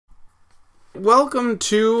Welcome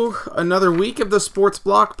to another week of the Sports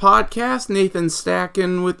Block Podcast. Nathan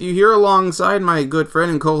Stacken with you here alongside my good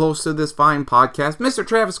friend and co-host of this fine podcast, Mr.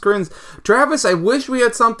 Travis Crins. Travis, I wish we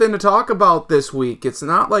had something to talk about this week. It's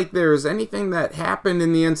not like there's anything that happened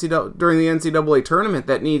in the during the NCAA Tournament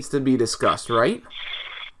that needs to be discussed, right?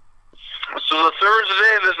 So the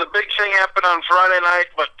Thursday, there's a big thing happened on Friday night,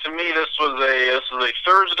 but to me this was a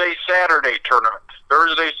Thursday-Saturday tournament.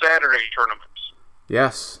 Thursday-Saturday tournaments.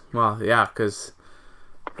 Yes. Well, yeah, because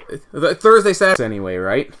Thursday, Saturday anyway,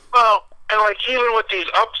 right? Well, and like even with these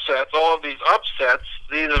upsets, all of these upsets,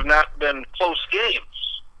 these have not been close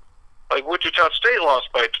games. Like Wichita State lost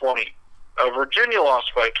by 20. Virginia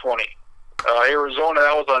lost by 20. Arizona,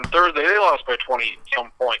 that was on Thursday, they lost by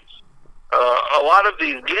 20-some points. A lot of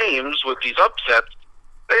these games with these upsets,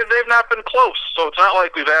 they've not been close. So it's not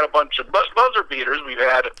like we've had a bunch of buzzer beaters. We've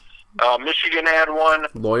had Michigan had one.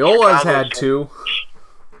 Loyola's had two.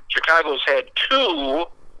 Chicago's had two.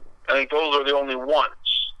 I think those are the only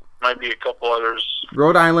ones. Might be a couple others.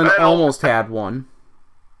 Rhode Island almost had one.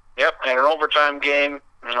 Yep, and an overtime game.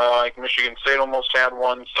 Like Michigan State almost had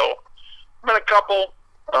one. So, been a couple.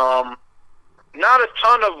 Not a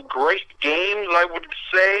ton of great games, I would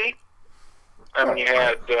say. I mean, you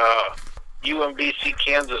had UMBC,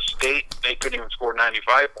 Kansas State. They couldn't even score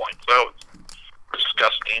 95 points. That was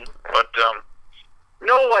disgusting. But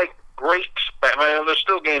no, like, great. I mean, there's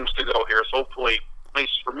still games to go here. So hopefully, at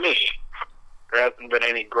least for me, there hasn't been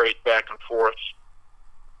any great back and forth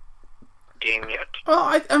game yet. Well,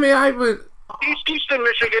 I would. Houston,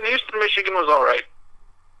 Michigan was all right.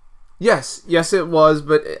 Yes, it was.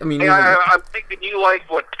 But I mean, I'm thinking you like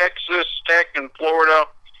what Texas Tech and Florida.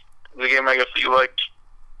 The game I guess that you liked.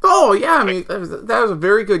 Oh, yeah, I mean, that was a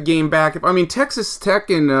very good game back. I mean, Texas Tech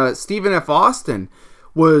and Stephen F. Austin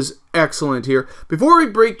was excellent here. Before we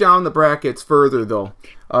break down the brackets further, though,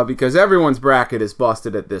 because everyone's bracket is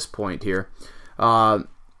busted at this point here. Except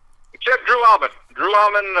Drew Alman. Drew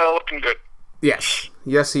Alman looking good. Yes,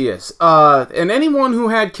 he is. And anyone who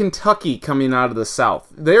had Kentucky coming out of the South,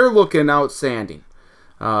 they're looking outstanding.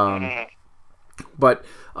 But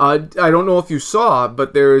I don't know if you saw,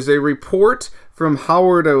 but there is a report from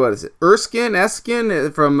Howard,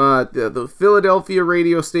 Eskin from the Philadelphia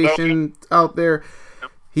radio station out there.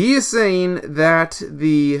 He is saying that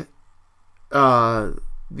the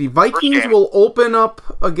Vikings will open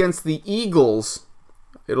up against the Eagles.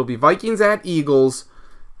 It'll be Vikings at Eagles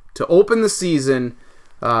to open the season.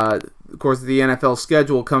 Of course, the NFL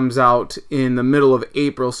schedule comes out in the middle of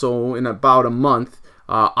April, so in about a month.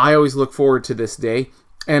 I always look forward to this day.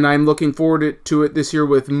 And I'm looking forward to it this year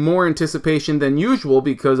with more anticipation than usual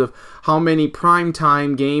because of how many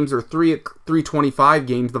primetime games or 325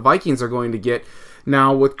 games the Vikings are going to get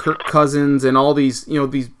now with Kirk Cousins and all these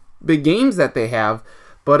these big games that they have.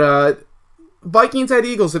 But Vikings at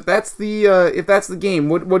Eagles, if that's the game,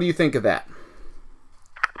 what do you think of that?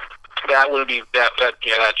 That would be that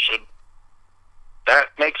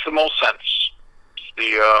makes the most sense.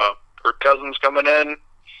 The Kirk Cousins coming in,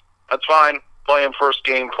 that's fine. Play him first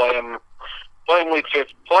game. Play him week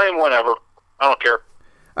 50. Play him whenever. I don't care.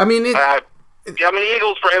 I mean, the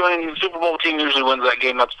Eagles. The Super Bowl team usually wins that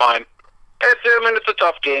game. That's fine. It's a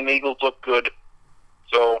tough game. The Eagles look good.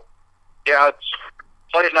 So, yeah,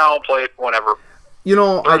 play it now. Play it whenever.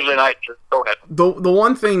 Thursday night. Go ahead. The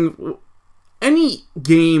one thing, any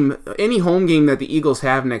home game that the Eagles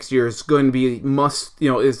have next year is going to be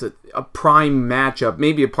is a prime matchup.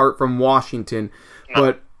 Maybe apart from Washington,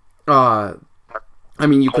 but. I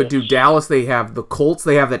mean, you could do Dallas. They have the Colts.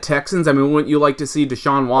 They have the Texans. I mean, wouldn't you like to see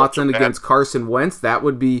Deshaun Watson against Carson Wentz? That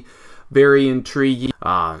would be very intriguing.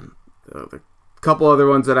 A couple other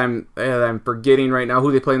ones that I'm forgetting right now.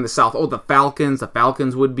 Who they play in the South? Oh, the Falcons. The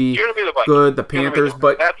Falcons would be good. The Panthers,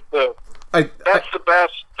 but that's the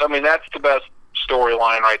best. I mean, that's the best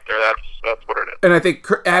storyline right there. That's what it is. And I think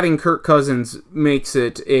adding Kirk Cousins makes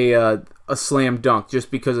it a slam dunk just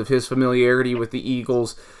because of his familiarity with the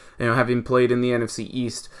Eagles. Having played in the NFC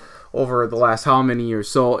East over the last how many years.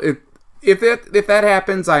 So if that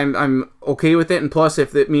happens, I'm okay with it. And plus,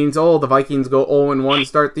 if it means the Vikings go 0-1 to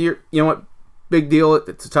start the year, you know what? Big deal.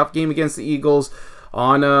 It's a tough game against the Eagles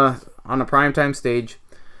on a primetime stage.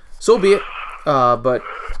 So be it. But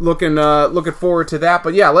looking forward to that.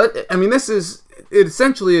 But yeah,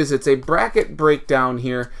 it's a bracket breakdown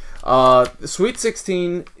here. The Sweet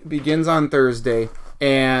 16 begins on Thursday,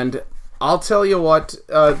 and I'll tell you what,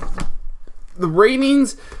 the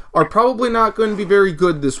ratings are probably not going to be very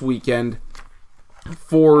good this weekend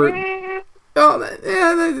for the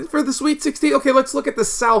Sweet 16. Okay, let's look at the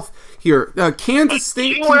South here. Kansas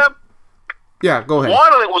State. Yeah, go ahead.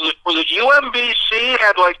 One of it was it UMBC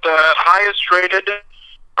had like the highest rated.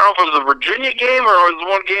 I don't know if it was the Virginia game or it was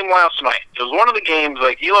one game last night. It was one of the games.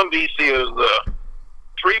 Like UMBC was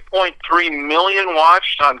 3.3 million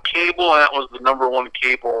watched on cable, and that was the number one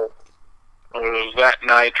cable. It was that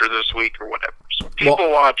night or this week or whatever. So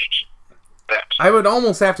people watched that. I would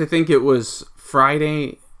almost have to think it was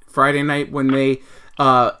Friday night when they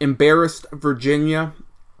embarrassed Virginia.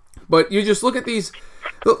 But you just look at these.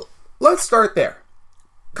 Let's start there,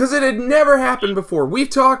 because it had never happened before. We've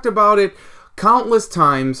talked about it countless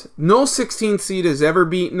times. No 16 seed has ever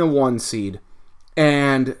beaten a 1 seed,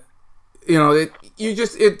 and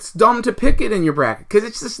it's dumb to pick it in your bracket because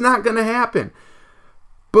it's just not going to happen.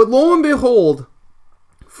 But lo and behold,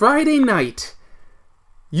 Friday night,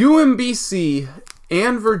 UMBC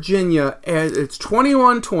and Virginia, it's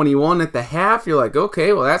 21-21 at the half. You're like,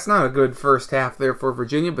 okay, well, that's not a good first half there for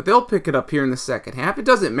Virginia, but they'll pick it up here in the second half. It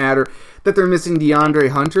doesn't matter that they're missing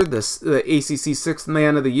DeAndre Hunter, the ACC Sixth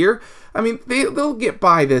Man of the Year. I mean, they'll get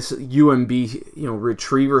by this UMB,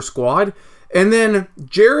 retriever squad. And then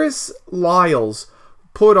Jairus Lyles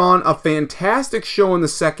put on a fantastic show in the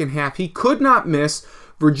second half. He could not miss.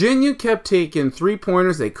 Virginia kept taking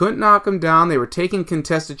 3-pointers. They couldn't knock them down. They were taking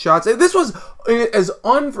contested shots. This was as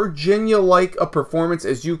un-Virginia-like a performance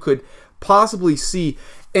as you could possibly see.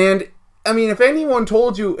 And, I mean, if anyone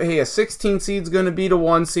told you, hey, a 16 seed's going to beat a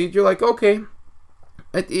 1 seed, you're like, okay.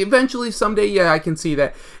 Eventually, someday, yeah, I can see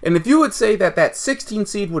that. And if you would say that 16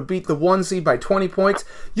 seed would beat the 1 seed by 20 points,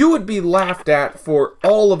 you would be laughed at for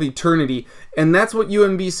all of eternity. And that's what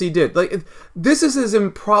UMBC did. Like, this is as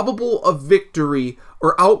improbable a victory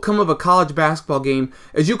or outcome of a college basketball game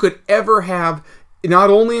as you could ever have, not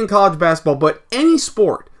only in college basketball, but any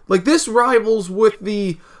sport. Like, this rivals with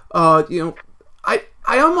the, I'm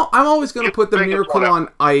always going to put the Miracle on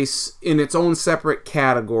Ice in its own separate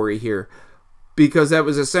category here, because that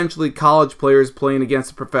was essentially college players playing against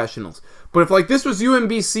the professionals. But if like this was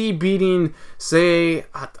UMBC beating, say,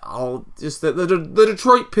 the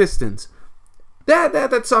Detroit Pistons,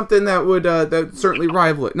 that's something that would that certainly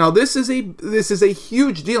rival it. Now this is a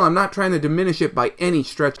huge deal. I'm not trying to diminish it by any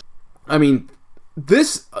stretch. I mean,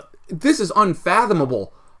 this is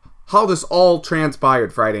unfathomable how this all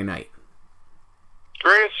transpired Friday night.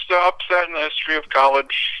 Greatest upset in the history of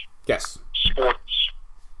college sports.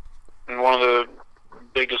 And one of the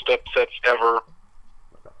biggest upsets ever.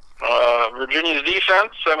 Virginia's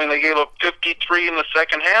defense, I mean, they gave up 53 in the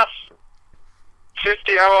second half.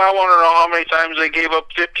 50, I want to know how many times they gave up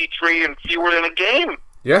 53 and fewer than a game.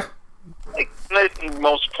 Yeah. Like,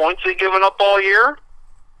 most points they've given up all year.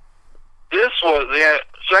 This was,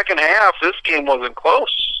 second half, this game wasn't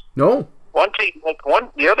close. No.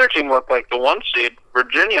 The other team looked like the 1 seed,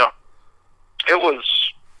 Virginia. It was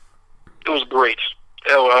great.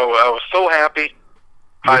 I was so happy.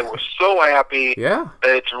 I was so happy that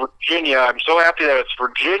it's Virginia. I'm so happy that it's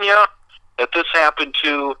Virginia that this happened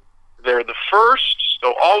to. They're the first.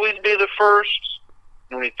 They'll always be the first.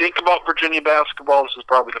 And when you think about Virginia basketball, this is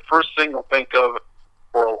probably the first thing you'll think of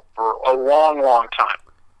for a long, long time.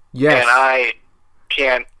 Yes. And I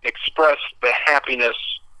can't express the happiness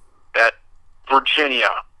that Virginia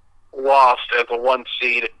lost as a 1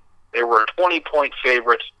 seed. They were a 20-point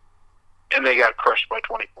favorite, and they got crushed by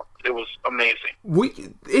 20 points. It was amazing.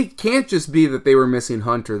 It can't just be that they were missing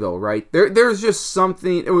Hunter, though, right? There's just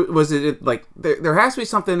something. There has to be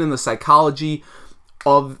something in the psychology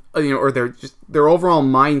of or their overall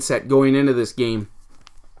mindset going into this game.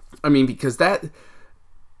 I mean, because that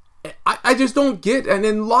I just don't get. And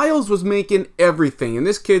then Lyles was making everything, and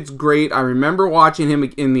this kid's great. I remember watching him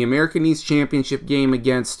in the American East Championship game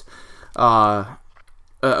against Vermont,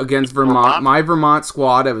 my Vermont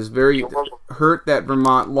squad. I was very hurt that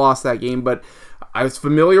Vermont lost that game, but I was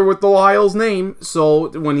familiar with the Lyles name, so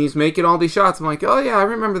when he's making all these shots, I'm like, oh yeah, I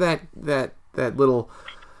remember that little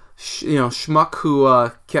schmuck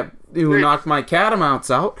who knocked my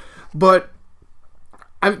catamounts out. But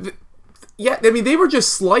they were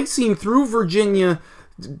just slicing through Virginia's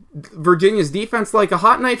defense like a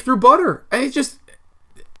hot knife through butter. And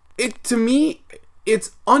to me,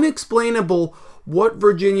 it's unexplainable what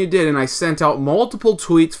Virginia did, and I sent out multiple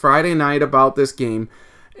tweets Friday night about this game,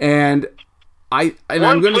 and tweet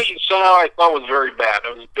you saw I thought was very bad.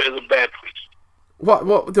 It was a bad tweet.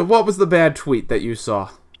 What was the bad tweet that you saw?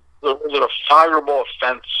 Was it a fireable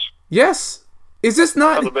offense? Yes. Is this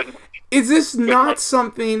not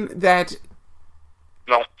something that?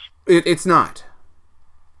 No. It's not.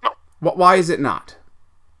 No. Why is it not?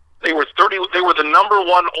 They were the number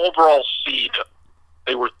 1 overall seed.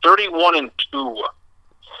 They were 31-2.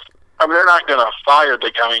 I mean, they're not going to fire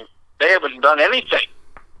the guy. They haven't done anything.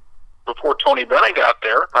 before Tony Bennett got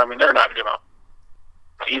there. I mean, they're not going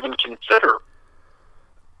to even consider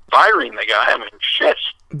firing the guy. I mean, shit.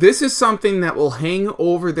 This is something that will hang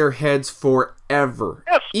over their heads forever.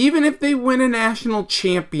 Yes. Even if they win a national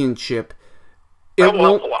championship, That will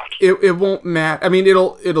help a lot. It won't matter. I mean,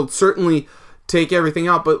 it'll certainly take everything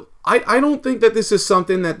out, but I don't think that this is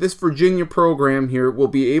something that this Virginia program here will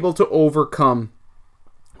be able to overcome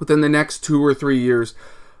within the next 2 or 3 years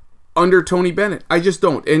under Tony Bennett. I just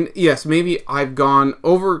don't. And yes, maybe I've gone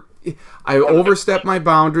over. I overstepped my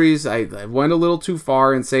boundaries. I went a little too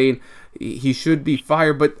far in saying he should be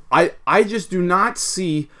fired, but I just do not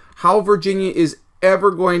see how Virginia is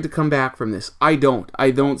ever going to come back from this. I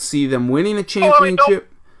don't see them winning a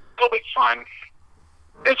championship. They'll be fine.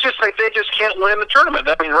 It's just like they just can't win the tournament.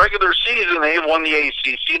 I mean, regular season, they've won the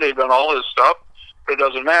ACC. They've done all this stuff. But it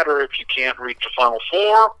doesn't matter if you can't reach the Final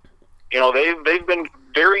Four. You know, they've been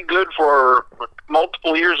very good for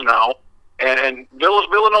multiple years now. And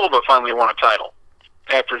Villanova finally won a title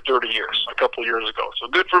after 30 years, a couple years ago. So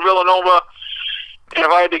good for Villanova. And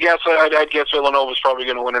if I had to guess, I'd guess Villanova's probably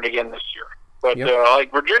going to win it again this year. But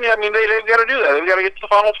like Virginia, I mean, they've got to do that. They've got to get to the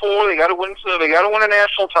Final Four. They got to win. They got to win a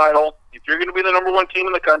national title. If you're going to be the number one team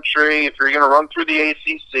in the country, if you're going to run through the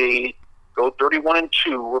ACC, go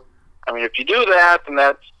 31-2. I mean, if you do that, then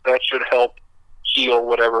that should help heal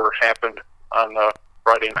whatever happened on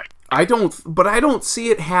Friday night. I don't see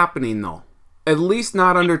it happening though. At least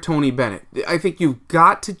not under Tony Bennett. I think you've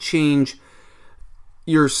got to change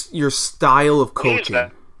your style of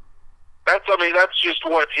coaching. That's just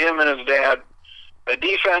what him and his dad. The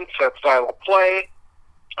defense, that style of play.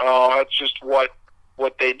 That's just what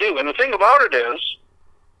they do. And the thing about it is,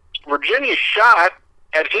 Virginia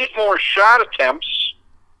had 8 more shot attempts,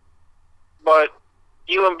 but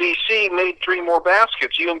UMBC made 3 more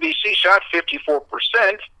baskets. UMBC shot 54%.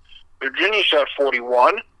 Virginia shot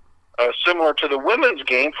 41%. Similar to the women's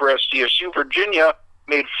game for SDSU, Virginia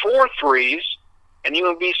made 4 threes, and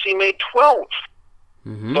UMBC made 12.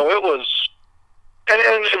 Mm-hmm. So it was...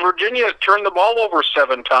 And Virginia turned the ball over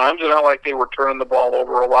 7 times. It's not like they were turning the ball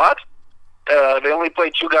over a lot. They only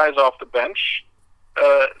played 2 guys off the bench.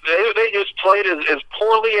 They just played as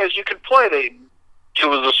poorly as you could play. It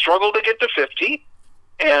was a struggle to get to 50.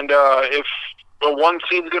 And if the one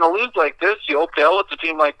team's going to lose like this, you hope to hell it's a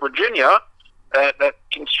team like Virginia that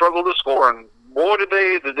can struggle to score. And boy, did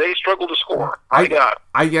they struggle to score.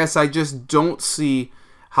 I guess I just don't see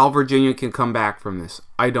how Virginia can come back from this.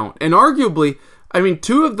 I don't. And arguably, I mean,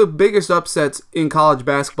 2 of the biggest upsets in college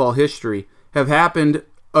basketball history have happened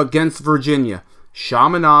against Virginia.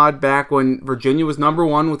 Chaminade back when Virginia was number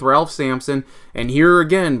 1 with Ralph Sampson, and here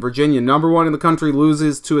again, Virginia, number 1 in the country,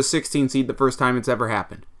 loses to a 16 seed the first time it's ever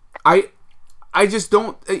happened. I just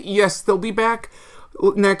don't. Yes, they'll be back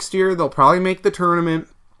next year. They'll probably make the tournament.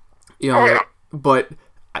 You know, but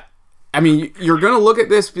I mean, you're going to look at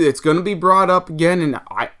this. It's going to be brought up again, and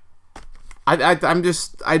I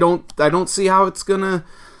don't see how it's going to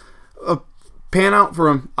pan out for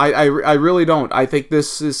him. I really don't. I think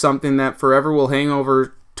this is something that forever will hang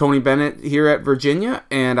over Tony Bennett here at Virginia,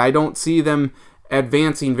 and I don't see them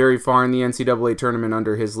advancing very far in the NCAA tournament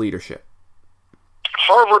under his leadership.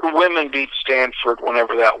 Harvard women beat Stanford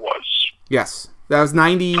whenever that was. Yes. That was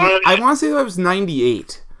 90. I want to say that was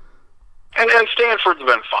 98. And Stanford's been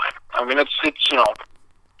fine. I mean, it's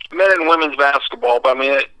men and women's basketball, but I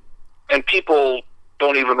mean, and people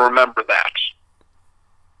don't even remember that.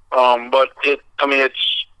 But it's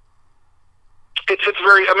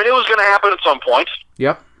very. I mean, it was going to happen at some point.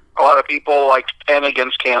 Yep. A lot of people liked Penn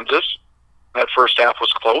against Kansas. That first half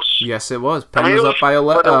was close. Yes, it was. Penn was up by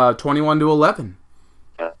 21-11.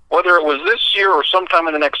 Whether it was this year or sometime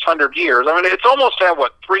in the next 100 years, I mean, it's almost had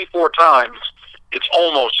 3-4 times. It's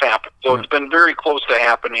almost happened. So It's been very close to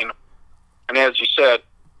happening. And as you said,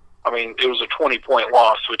 I mean, it was a 20-point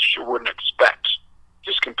loss, which you wouldn't expect.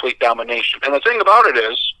 Just complete domination. And the thing about it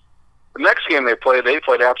is, the next game they played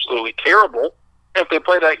absolutely terrible. And if they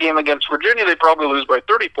play that game against Virginia, they'd probably lose by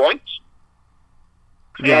 30 points.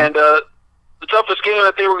 Yeah. And the toughest game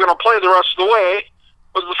that they were going to play the rest of the way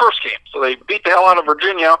was the first game. So they beat the hell out of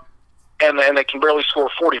Virginia, and they can barely score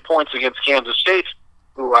 40 points against Kansas State,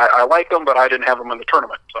 who I like them, but I didn't have them in the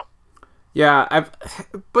tournament. So. Yeah,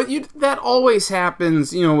 that always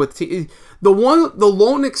happens, with the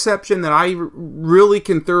lone exception that I really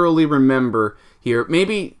can thoroughly remember here,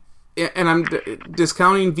 maybe, and I'm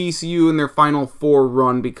discounting VCU in their Final Four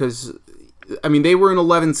run because, I mean, they were an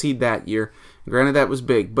 11 seed that year. Granted, that was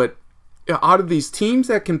big, but out of these teams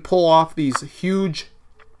that can pull off these huge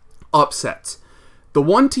upsets, the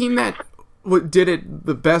one team that did it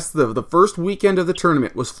the best the first weekend of the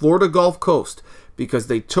tournament was Florida Gulf Coast, because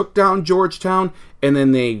they took down Georgetown and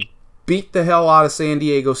then they beat the hell out of San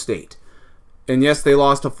Diego State. And yes, they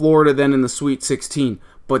lost to Florida then in the Sweet 16.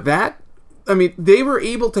 But they were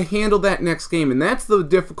able to handle that next game. And that's the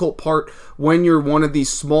difficult part when you're one of these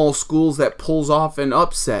small schools that pulls off an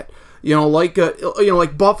upset.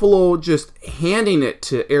 Like Buffalo just handing it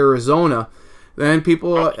to Arizona. Then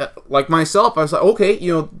people like myself, I was like,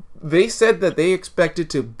 okay, they said that they expected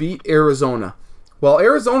to beat Arizona. Well,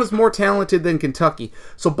 Arizona's more talented than Kentucky.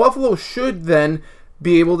 So Buffalo should then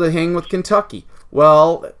be able to hang with Kentucky.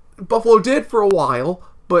 Well, Buffalo did for a while,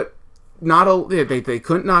 but they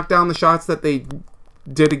couldn't knock down the shots that they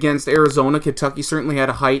did against Arizona. Kentucky certainly had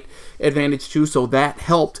a height advantage too, so that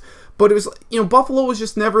helped. But it was, Buffalo was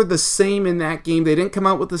just never the same in that game. They didn't come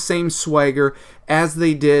out with the same swagger as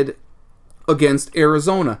they did against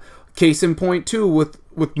Arizona. Case in point too with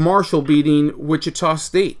Marshall beating Wichita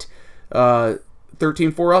State.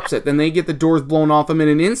 13-4 upset. Then they get the doors blown off them in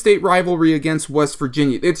an in-state rivalry against West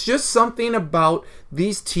Virginia. It's just something about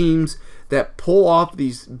these teams that pull off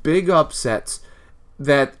these big upsets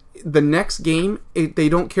that the next game they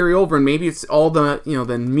don't carry over, and maybe it's all the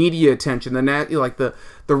the media attention, the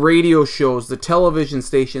radio shows, the television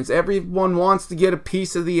stations. Everyone wants to get a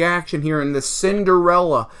piece of the action here in the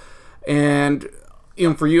Cinderella, and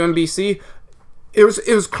for UMBC, it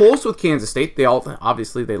was close with Kansas State. They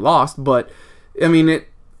obviously lost, but I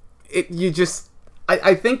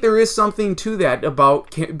think there is something to that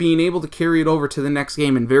about being able to carry it over to the next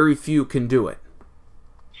game, and very few can do it.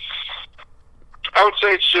 I would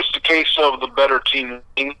say it's just a case of the better team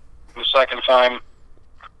the second time.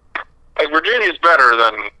 Like, Virginia's better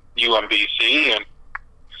than UMBC, and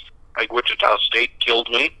like Wichita State killed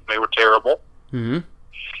me. They were terrible. Mm-hmm.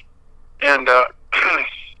 And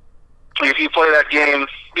if you play that game,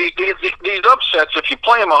 these upsets, if you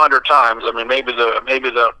play them 100 times, maybe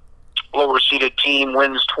the lower seeded team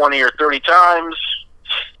wins 20 or 30 times.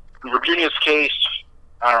 In Virginia's case,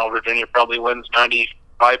 I don't know, Virginia probably wins 95%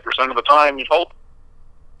 of the time, you'd hope.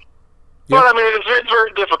 Yep. But it's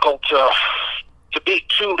very difficult to beat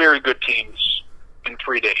two very good teams in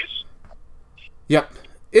 3 days. Yep,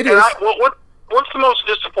 it is. What's the most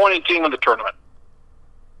disappointing team in the tournament?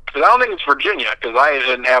 Because I don't think it's Virginia, because I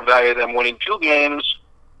didn't have them winning 2 games.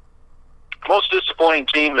 Most disappointing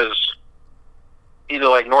team is either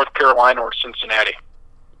like North Carolina or Cincinnati.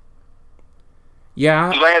 Yeah.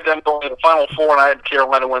 Because I had them going to the Final Four, and I had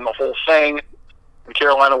Carolina win the whole thing, and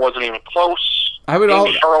Carolina wasn't even close. I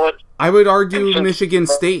would argue Michigan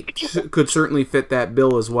State could certainly fit that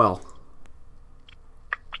bill as well.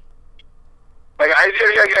 I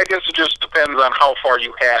guess it just depends on how far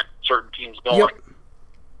you had certain teams going. Yep.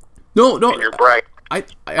 No. In your bracket.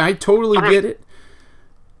 I totally get it.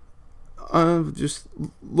 Just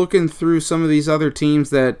looking through some of these other teams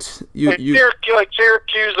that you like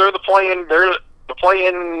Syracuse, they're the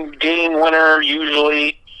play-in game winner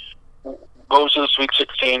usually goes to the Sweet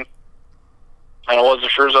 16. And it wasn't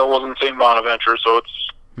St. Bonaventure, so it's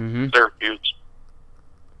Syracuse.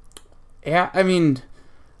 Yeah, I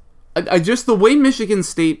just the way Michigan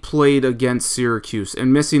State played against Syracuse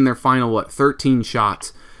and missing their final 13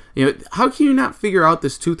 shots. How can you not figure out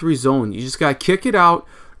this 2-3 zone? You just gotta kick it out,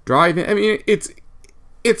 drive in. It's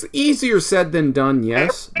easier said than done,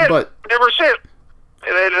 yes, but never see it.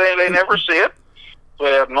 They never see it.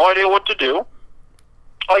 They have no idea what to do.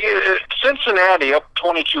 Like Cincinnati up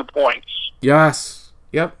 22 points. Yes.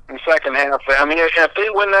 Yep. In the second half. If they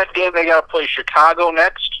win that game, they got to play Chicago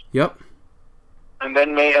next. Yep. And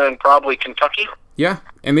then probably Kentucky. Yeah,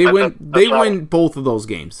 and they win both of those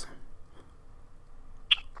games.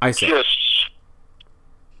 I say. Just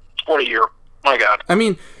what a year. My God.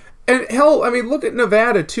 And hell, look at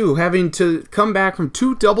Nevada too, having to come back from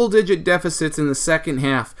 2 double-digit deficits in the second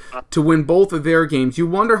half to win both of their games. You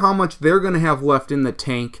wonder how much they're going to have left in the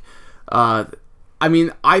tank.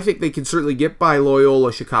 I think they can certainly get by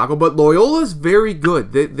Loyola Chicago, but Loyola's very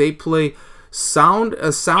good. They play a sound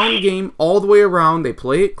game all the way around. They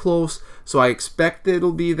play it close, so I expect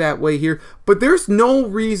it'll be that way here. But there's no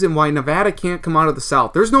reason why Nevada can't come out of the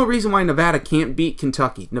South. There's no reason why Nevada can't beat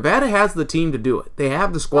Kentucky. Nevada has the team to do it. They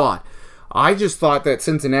have the squad. I just thought that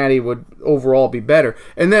Cincinnati would overall be better.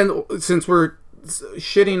 And then, since we're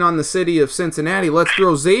shitting on the city of Cincinnati, let's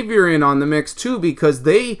throw Xavier in on the mix too, because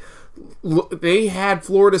they had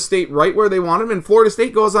Florida State right where they wanted them, and Florida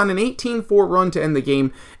State goes on an 18-4 run to end the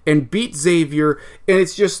game and beat Xavier. And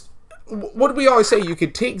it's just, what do we always say? You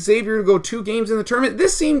could take Xavier to go 2 games in the tournament.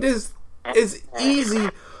 This seemed as easy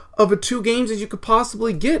of a 2 games as you could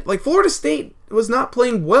possibly get. Like, Florida State was not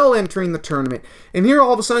playing well entering the tournament, and here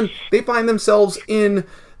all of a sudden they find themselves in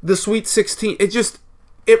the Sweet 16. It just,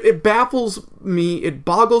 it baffles me, it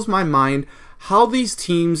boggles my mind how these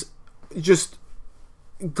teams just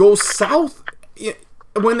go south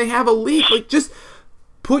when they have a lead. Like, just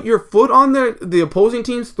put your foot on the opposing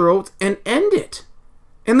team's throats and end it.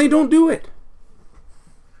 And they don't do it.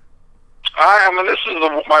 I mean, this is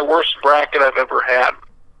my worst bracket I've ever had.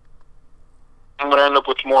 I'm going to end up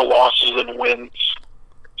with more losses than wins.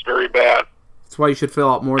 It's very bad. That's why you should fill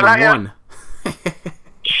out more than one.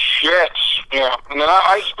 Shit. Yeah. And then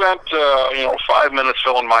I spent 5 minutes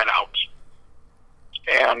filling mine out.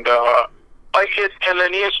 And and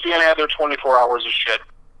then ESPN had their 24 hours of shit.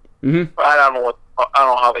 Mm-hmm. I don't know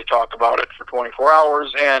how they talk about it for 24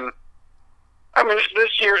 hours. And I mean,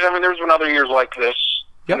 this year, there's been other years like this.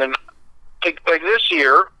 Yep. And then like this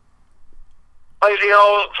year,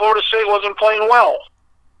 Florida State wasn't playing well.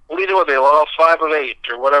 What do you do with it? They lost 5 of 8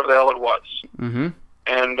 or whatever the hell it was. Mm-hmm.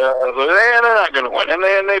 And they're not going to win. And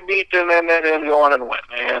then they beat, and then they didn't go on and win.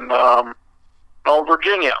 And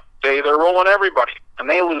Virginia, they're rolling everybody, and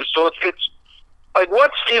they lose. So it's like,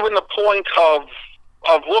 what's even the point of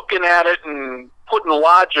looking at it and putting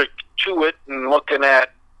logic to it and looking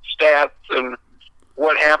at stats and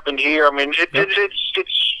what happened here? I mean,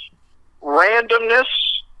 it's randomness.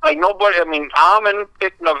 Like, nobody. I mean, Amon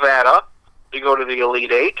picked Nevada to go to the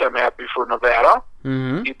Elite Eight. I'm happy for Nevada.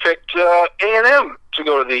 Mm-hmm. He picked A&M to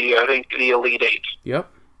go to the Elite Eight. Yep.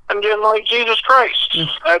 And then, like, Jesus Christ,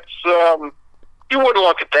 that's you wouldn't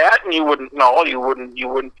look at that, and you wouldn't know. You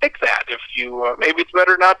wouldn't pick that if you. Maybe it's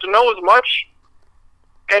better not to know as much.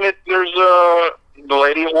 And there's the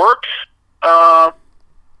lady at work.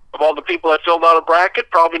 Of all the people that filled out a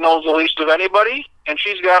bracket, probably knows the least of anybody, and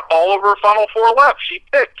she's got all of her Final Four left. She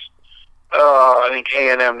picked, I think,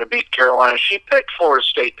 A&M to beat Carolina. She picked Florida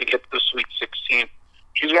State to get to the Sweet 16.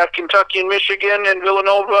 She's got Kentucky and Michigan and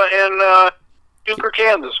Villanova and Duke or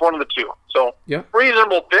Kansas, one of the two. So,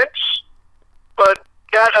 reasonable picks, but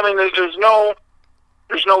there's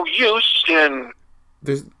no use in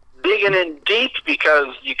digging in deep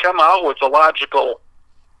because you come out with a logical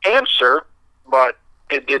answer, but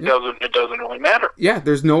it doesn't really matter. Yeah,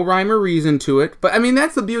 there's no rhyme or reason to it. But, I mean,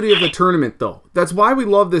 that's the beauty of the tournament, though. That's why we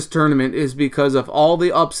love this tournament, is because of all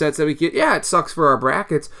the upsets that we get. Yeah, it sucks for our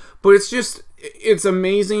brackets, but it's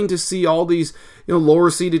amazing to see all these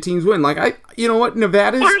lower-seeded teams win. Like, you know what,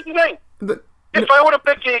 Nevada's... Well, here's the thing. If I would have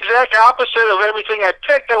picked the exact opposite of everything I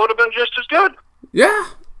picked, I would have been just as good. Yeah.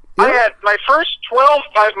 I had my first 12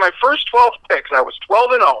 picks. I was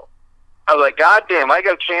 12-0. I was like, God damn, I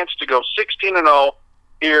got a chance to go 16-0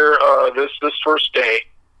 here this first day.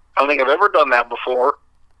 I don't think I've ever done that before.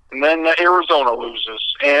 And then Arizona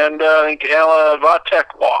loses, and I think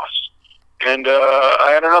Tech lost, and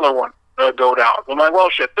I had another one go down. I'm like, well,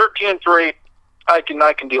 shit, 13-3, I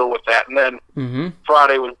can deal with that. And then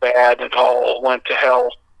Friday was bad, and it all went to hell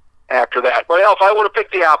after that. But if I would have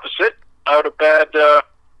picked the opposite, I would have had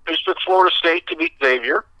just picked Florida State to beat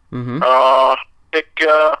Xavier.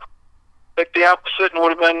 Pick the opposite, and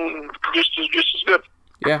would have been just as good.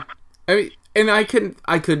 Yeah, I mean, and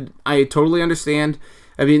I totally understand.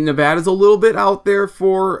 I mean, Nevada's a little bit out there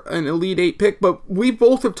for an Elite Eight pick, but we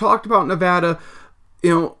both have talked about Nevada,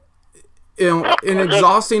 an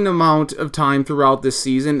exhausting amount of time throughout this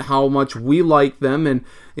season, how much we like them and,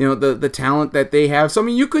 the talent that they have. So, I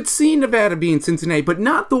mean, you could see Nevada being Cincinnati, but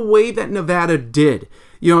not the way that Nevada did.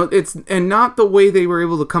 And not the way they were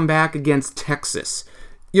able to come back against Texas.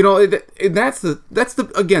 That's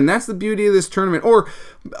the beauty of this tournament.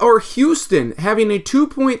 Or Houston having a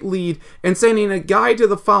 2-point lead and sending a guy to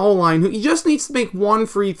the foul line who he just needs to make one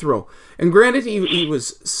free throw. And granted, he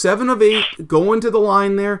was 7 of 8 going to the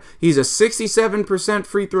line there. He's a 67%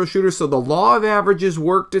 free throw shooter, so the law of averages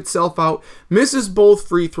worked itself out. Misses both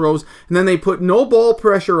free throws, and then they put no ball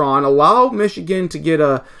pressure on, allow Michigan to get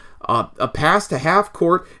a pass to half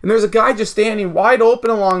court, and there's a guy just standing wide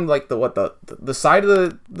open along like the side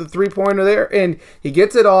of the 3-pointer there, and he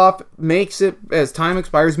gets it off, makes it as time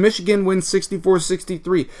expires. Michigan wins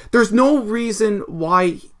 64-63. There's no reason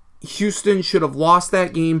why Houston should have lost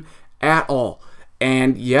that game at all,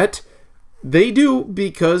 and yet they do,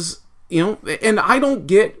 because and I don't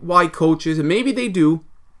get why coaches, and maybe they do,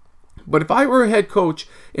 but if I were a head coach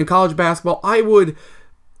in college basketball, I would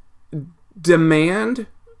demand.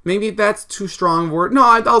 Maybe that's too strong a word. No,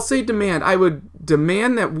 I'll say demand. I would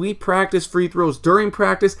demand that we practice free throws during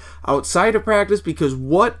practice, outside of practice, because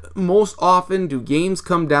what most often do games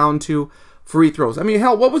come down to? Free throws. I mean,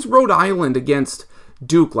 hell, what was Rhode Island against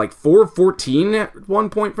Duke? Like 4-14 at one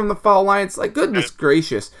point from the foul line? It's like, goodness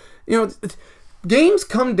gracious. Games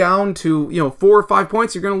come down to, 4 or 5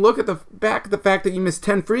 points. You're going to look at the fact that you missed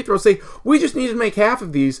 10 free throws, say, we just need to make half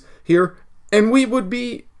of these here, And we would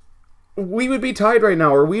be tied right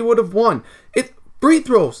now, or we would have won. Free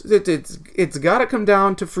throws. It's got to come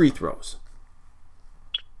down to free throws.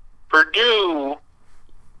 Purdue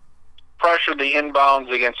pressured the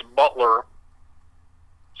inbounds against Butler.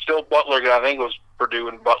 Still, Butler got, I think it was Purdue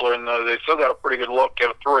and Butler, and they still got a pretty good look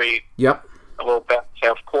at a three. Yep. A little past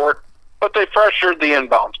half court. But they pressured the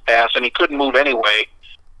inbounds pass, and he couldn't move anyway.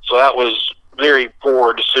 So that was very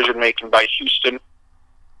poor decision-making by Houston.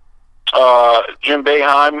 Jim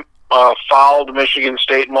Boeheim fouled Michigan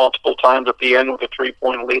State multiple times at the end with a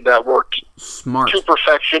three-point lead. That worked smart to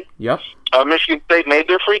perfection. Yep. Michigan State made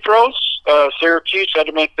their free throws. Syracuse had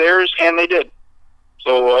to make theirs, and they did.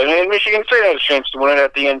 So, and Michigan State had a chance to win it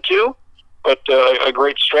at the end, too. But a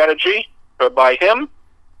great strategy by him,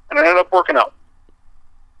 and it ended up working out.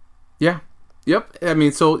 Yeah. Yep. I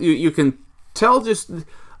mean, so you can tell just,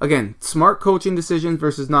 again, smart coaching decisions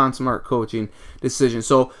versus non-smart coaching decisions.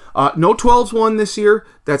 So, no 12s won this year.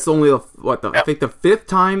 That's only, I think the fifth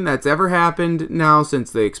time that's ever happened now since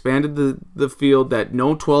they expanded the field that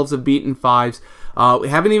no 12s have beaten 5s. We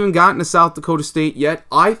haven't even gotten to South Dakota State yet.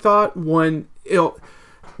 I thought when,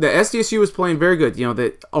 the SDSU was playing very good.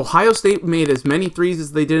 That Ohio State made as many threes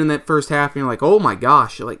as they did in that first half, and you're like, oh my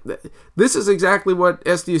gosh, this is exactly what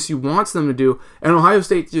SDSU wants them to do. And Ohio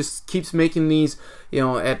State just keeps making these,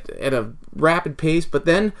 at a rapid pace. But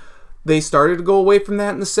then they started to go away from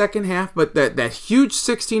that in the second half. But that huge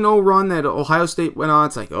 16-0 run that Ohio State went on,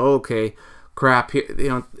 it's like, oh, okay, crap,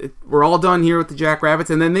 we're all done here with the Jackrabbits.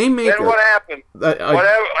 And then they make. Then what happened?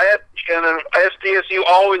 SDSU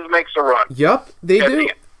always makes a run. Yep, they do.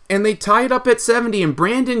 And they tied up at 70, and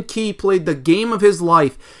Brandon Key played the game of his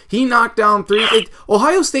life. He knocked down three.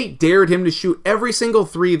 Ohio State dared him to shoot every single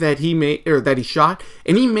three that he made, or that he shot,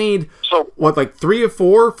 and he made 3 of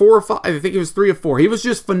 4, 4 or 5. I think it was 3 of 4. He was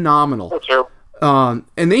just phenomenal. That's true. And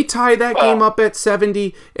they tied that game up at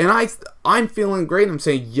 70, and I'm feeling great. I'm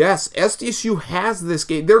saying, yes, SDSU has this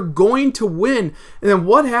game. They're going to win. And then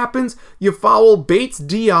what happens? You foul Bates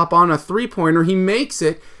Diop on a three-pointer. He makes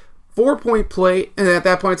it. 4-point play, and at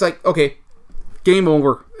that point it's like, okay, game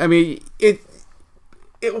over. I mean,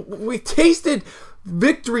 we tasted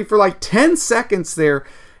victory for like 10 seconds there,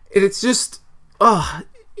 and it's just,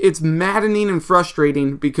 it's maddening and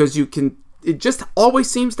frustrating because it just always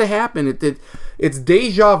seems to happen. It's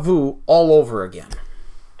deja vu all over again.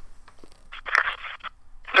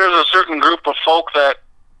 There's a certain group of folk that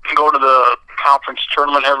go to the conference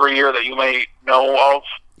tournament every year that you may know of.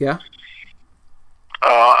 Yeah.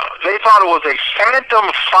 They thought it was a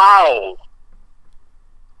phantom foul.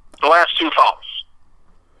 The last two fouls.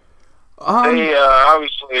 They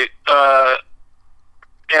obviously,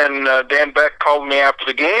 and Dan Beck called me after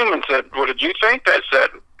the game and said, "What did you think?" I said,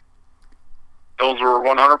 "Those were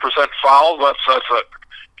 100% fouls." That's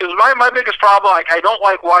because my biggest problem. I don't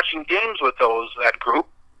like watching games with that group,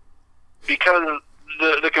 because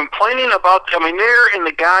the complaining about. I mean, they're in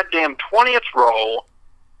the goddamn 20th row,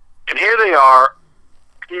 and here they are.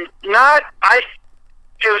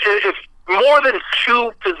 If more than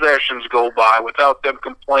 2 possessions go by without them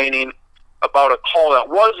complaining about a call that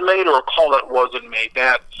was made or a call that wasn't made,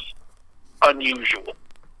 that's unusual.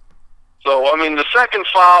 So, I mean, the second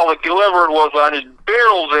foul, like whoever it was on, it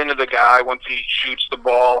barrels into the guy once he shoots the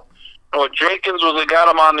ball. Jenkins got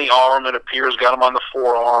him on the arm, it appears, got him on the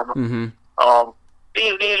forearm. Mm-hmm.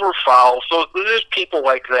 These were fouls. So there's people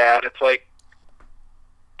like that. It's like,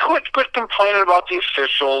 quit complaining about the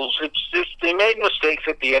officials. It's just they made mistakes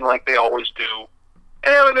at the end like they always do.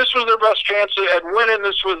 And I mean, this was their best chance at winning.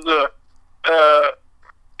 This was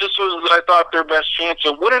I thought, their best chance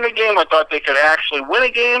of winning a game. I thought they could actually win a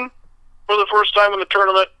game for the first time in the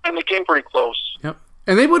tournament, and they came pretty close. Yep.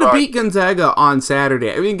 And they would have beat Gonzaga on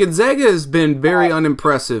Saturday. I mean, Gonzaga has been very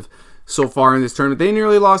unimpressive so far in this tournament. They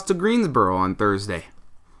nearly lost to Greensboro on Thursday.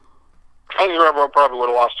 I think Greensboro probably would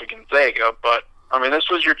have lost to Gonzaga, but I mean, this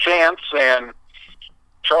was your chance, and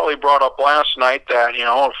Charlie brought up last night that,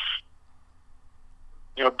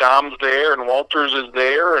 if Dom's there and Walters is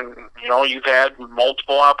there, and, you've had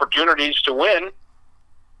multiple opportunities to win,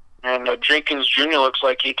 and Jenkins Jr. looks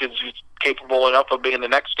like he's capable enough of being the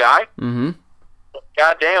next guy. Mm-hmm.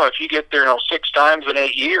 God damn, if you get there 6 times in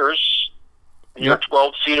 8 years, and you're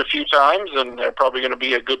 12 seed a few times, and they're probably going to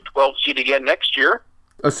be a good 12 seed again next year.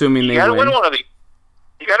 Assuming they win. You got to win one of these.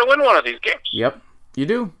 You got to win one of these games. Yep, you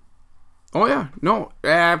do. Oh yeah, no,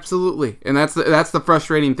 absolutely, and that's the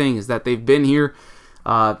frustrating thing is that they've been here.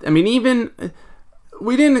 I mean, even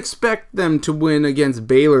we didn't expect them to win against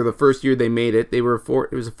Baylor the first year they made it. It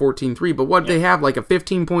was a 14-3, but what did they have, like a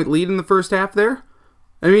 15-point lead in the first half there?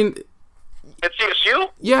 I mean, it's CSU?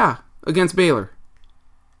 Yeah, against Baylor.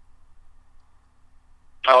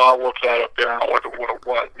 I'll look that up there. I don't know what it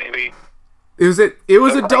was. Maybe it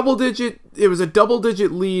was a double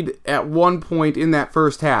digit lead at one point in that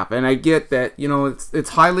first half, and I get that it's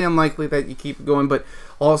highly unlikely that you keep going, but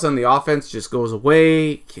all of a sudden the offense just goes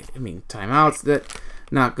away. I mean, timeouts, that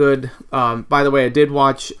not good. By the way, I did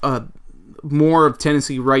watch more of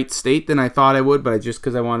Tennessee Wright State than I thought I would, but just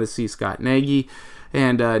because I wanted to see Scott Nagy.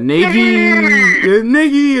 And Nagy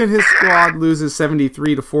and his squad loses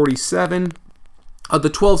 73-47. The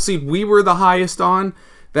 12 seed we were the highest on,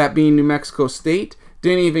 that being New Mexico State,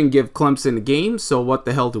 didn't even give Clemson a game, so what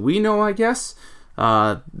the hell do we know, I guess.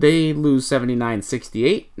 They lose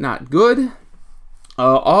 79-68, not good.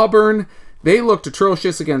 Auburn, they looked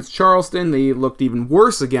atrocious against Charleston. They looked even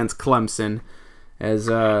worse against Clemson, as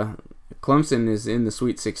Clemson is in the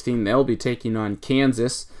Sweet 16. They'll be taking on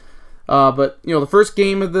Kansas. But the first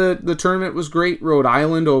game of the tournament was great. Rhode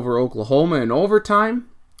Island over Oklahoma in overtime.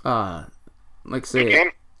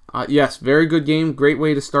 Yes, very good game. Great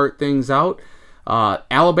way to start things out.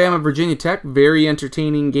 Alabama, Virginia Tech, very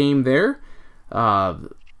entertaining game there.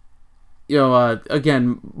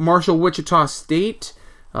 Again, Marshall, Wichita State,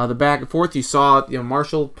 the back and forth. You saw,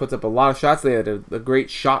 Marshall puts up a lot of shots. They had a great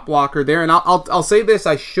shot blocker there. And I'll say this: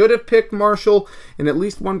 I should have picked Marshall in at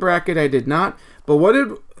least one bracket. I did not. But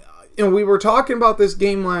we were talking about this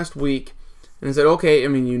game last week. And I said, okay,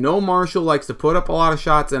 Marshall likes to put up a lot of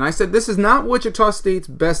shots. And I said, this is not Wichita State's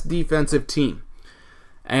best defensive team.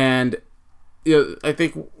 And I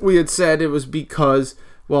think we had said it was because,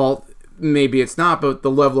 well, maybe it's not, but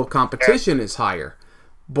the level of competition is higher.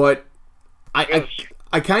 But I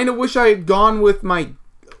kind of wish I had gone with my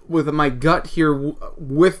gut here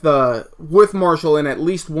with Marshall in at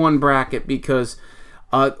least one bracket, because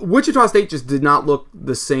Wichita State just did not look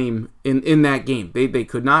the same in that game. They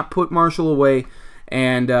could not put Marshall away,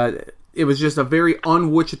 and it was just a very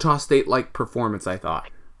un-Wichita State-like performance, I thought.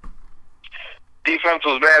 Defense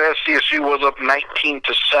was bad. SCSU was up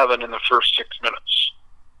 19-7 in the first 6 minutes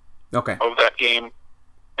of that game,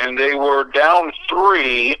 and they were down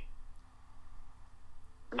 3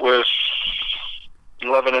 with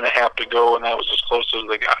 11 and a half to go, and that was as close as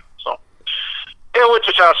they got. So, yeah,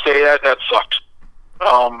 Wichita State, that sucked.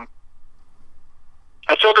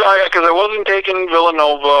 Because I wasn't taking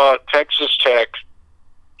Villanova, Texas Tech,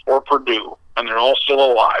 or Purdue, and they're all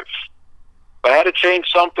still alive. If I had to change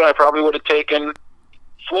something, I probably would have taken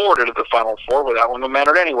Florida to the Final Four, but that wouldn't have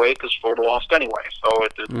mattered anyway, because Florida lost anyway, so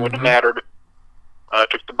it wouldn't have mattered. I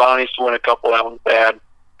took the Bonnies to win a couple. That was bad.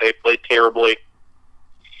 They played terribly.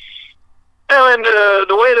 And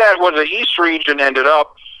the way that was the East region ended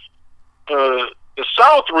up, the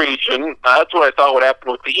South region, that's what I thought would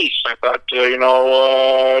happen with the East. I thought,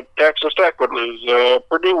 Texas Tech would lose,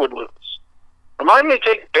 Purdue would lose. Remind me to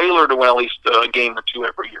take Baylor to win at least a game or two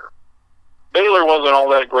every year. Baylor wasn't all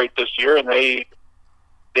that great this year, and they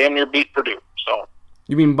damn near beat Purdue. So.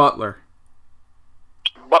 You mean Butler?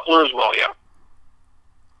 Butler as well,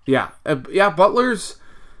 yeah. Yeah, Butler's.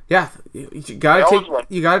 Yeah, you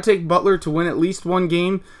gotta take Butler to win at least one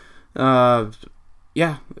game.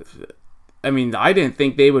 Yeah. I didn't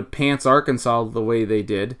think they would pants Arkansas the way they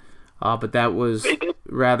did, but that was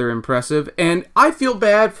rather impressive. And I feel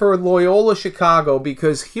bad for Loyola Chicago,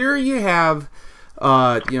 because here you have,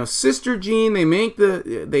 Sister Jean.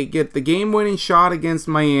 They get the game-winning shot against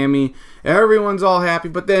Miami. Everyone's all happy,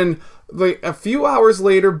 but then a few hours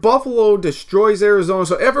later, Buffalo destroys Arizona.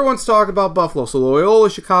 So everyone's talking about Buffalo. So Loyola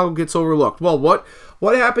Chicago gets overlooked. Well,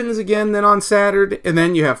 what happens again then on Saturday? And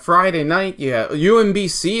then you have Friday night. You have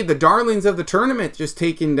UMBC, the darlings of the tournament, just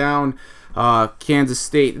taking down Kansas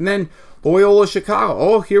State. And then Loyola Chicago.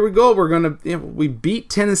 Oh, here we go. We beat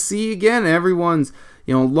Tennessee again. Everyone's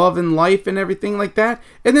loving life and everything like that.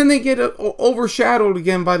 And then they get overshadowed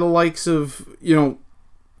again by the likes of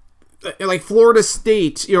like Florida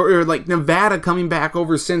State or like Nevada coming back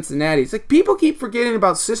over Cincinnati. It's like people keep forgetting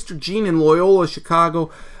about Sister Jean and Loyola Chicago.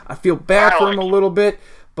 I feel bad for them a little bit,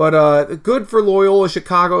 but good for Loyola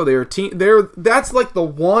Chicago. That's like the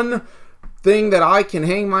one thing that I can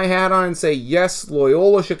hang my hat on and say, yes,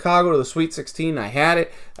 Loyola Chicago to the Sweet 16. I had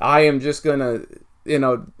it. I am just gonna,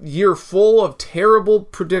 year full of terrible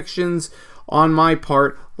predictions on my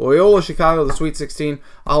part. Loyola Chicago to the Sweet 16.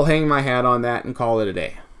 I'll hang my hat on that and call it a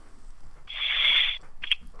day.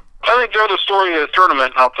 I think they're the story of the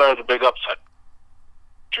tournament outside of the big upset.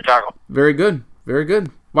 Chicago. Very good. Very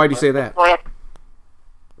good. Why do you say that?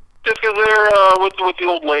 Just because they're with the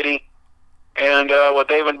old lady, and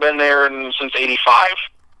they haven't been there since '85.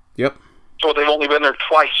 Yep. So they've only been there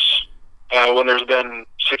twice when there's been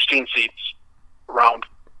 16 seats around.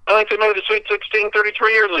 I think they made the Sweet 16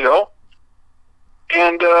 33 years ago.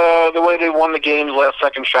 And the way they won the games, last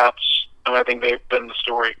second shots, and I think they've been the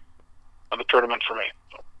story of the tournament for me.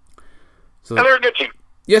 So, and they're a good team.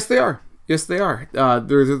 Yes, they are. Yes, they are.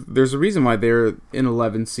 There's a reason why they're an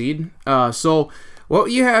 11 seed. So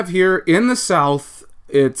what you have here in the South,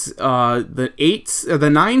 it's the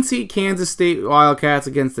 9 seed Kansas State Wildcats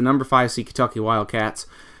against the number 5 seed Kentucky Wildcats.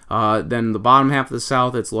 Then the bottom half of the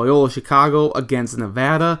South, it's Loyola Chicago against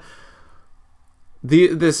Nevada.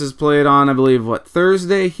 This is played on, I believe,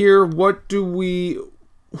 Thursday here. Who do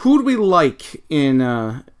we like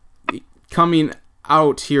in coming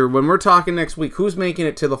out here when we're talking next week? Who's making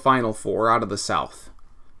it to the Final Four out of the South?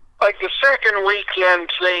 Like the second weekend,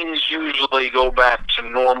 things usually go back to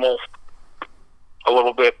normal a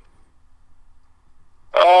little bit.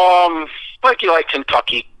 Like you like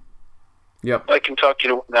Kentucky. Yep. Like Kentucky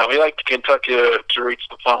to win that. We like Kentucky to reach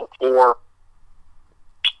the Final Four.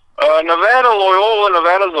 Nevada, Loyola.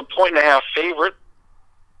 Nevada's a 1.5 favorite.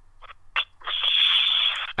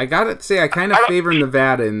 I gotta say, I kind of favor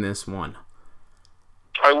Nevada in this one.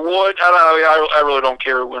 I would. I really don't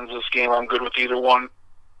care who wins this game. I'm good with either one.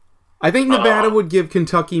 I think Nevada would give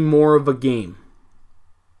Kentucky more of a game.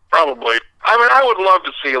 Probably. I mean, I would love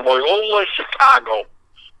to see Loyola Chicago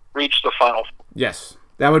reach the Final Four. Yes,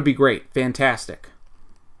 that would be great. Fantastic.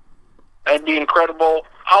 That'd be incredible.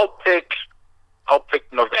 I'll pick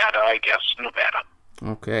Nevada, I guess. Nevada.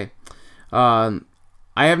 Okay.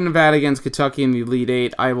 I have Nevada against Kentucky in the Elite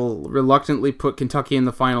Eight. I will reluctantly put Kentucky in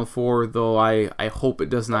the Final Four, though I hope it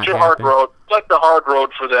does not happen. Hard road. Like the hard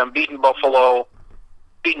road for them. Beating Buffalo,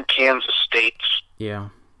 beating Kansas State. Yeah.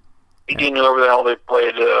 Beating whoever the hell they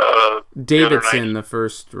played. Davidson the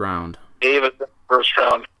first round. Davidson first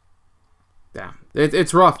round. Yeah,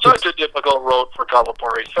 it's rough. Such a difficult road for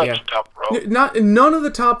Calipari. Such a tough road. None of the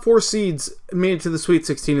top 4 seeds made it to the Sweet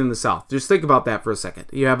 16 in the South. Just think about that for a second.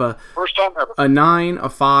 You have first time ever. A 9, a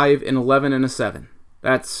 5, an 11, and a 7.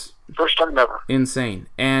 That's first time ever. Insane.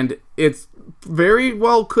 And it's very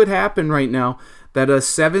well could happen right now that a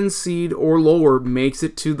 7 seed or lower makes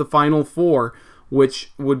it to the Final Four,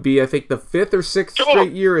 which would be, I think, the 5th or 6th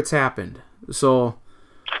straight year it's happened. So,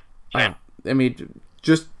 I mean,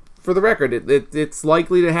 just for the record, it's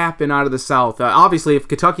likely to happen out of the South. Obviously, if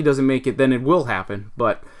Kentucky doesn't make it, then it will happen.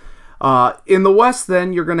 But in the West,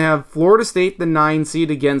 then, you're going to have Florida State, the 9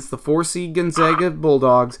 seed, against the 4 seed Gonzaga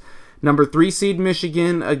Bulldogs. Number 3 seed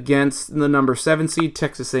Michigan against the number 7 seed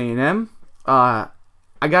Texas A&M. I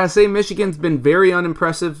got to say, Michigan's been very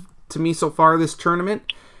unimpressive to me so far this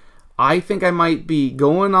tournament. I think I might be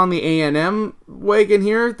going on the A&M wagon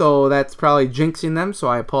here, though that's probably jinxing them, so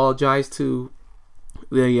I apologize to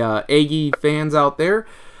the Aggie fans out there.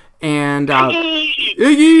 And Aggie!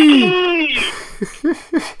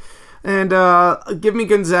 And give me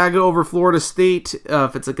Gonzaga over Florida State.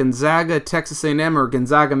 If it's a Gonzaga, Texas A&M, or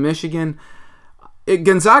Gonzaga, Michigan.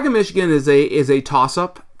 Gonzaga, Michigan is a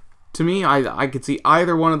toss-up to me. I could see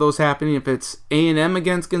either one of those happening. If it's A&M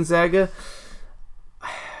against Gonzaga,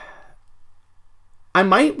 I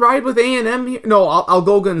might ride with A&M here. No, I'll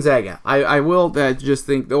go Gonzaga. I will. I just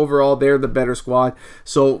think overall they're the better squad.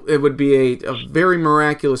 So it would be a very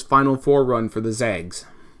miraculous Final Four run for the Zags.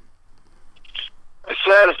 I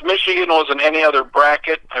said if Michigan was in any other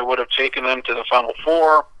bracket, I would have taken them to the Final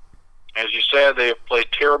Four. As you said, they have played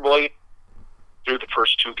terribly through the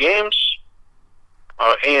first 2 games.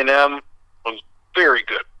 A&M was very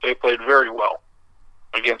good. They played very well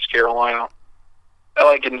against Carolina. I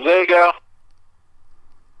like Gonzaga.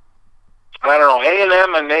 I don't know,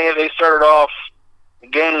 A&M, and they started off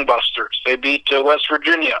gangbusters. They beat West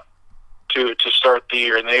Virginia to start the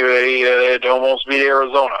year, and they had almost beat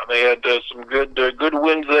Arizona. They had some good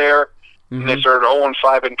wins there, and they started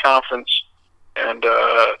 0-5 in conference, and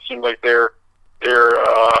it seems like they're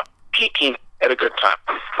peaking at a good time.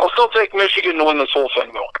 I'll still take Michigan to win this whole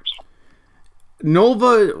thing, though.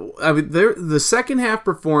 Nova, I mean, the second half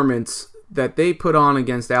performance that they put on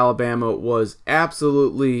against Alabama was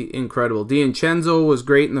absolutely incredible. DiVincenzo was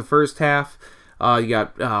great in the first half. You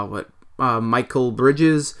got Michael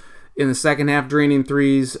Bridges in the second half, draining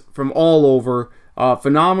threes from all over.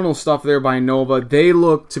 Phenomenal stuff there by Nova. They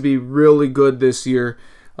look to be really good this year.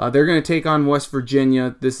 They're going to take on West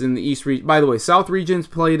Virginia. This is in the East region. By the way, South region's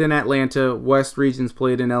played in Atlanta. West region's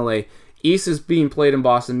played in LA. East is being played in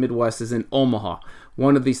Boston. Midwest is in Omaha.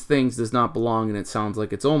 One of these things does not belong, and it sounds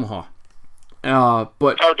like it's Omaha.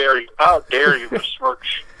 But how dare you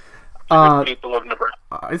besmirch people of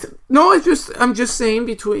Nebraska? No, I'm just saying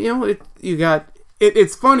between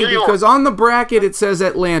it's funny because on the bracket it says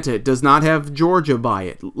Atlanta. It does not have Georgia by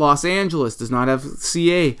it. Los Angeles does not have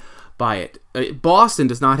CA by it. Boston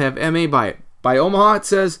does not have MA by it. By Omaha it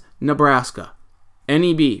says Nebraska,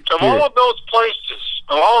 NEB. Of all of those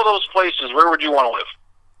places, where would you want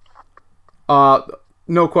to live?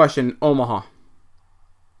 No question, Omaha.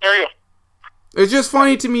 There you go. It's just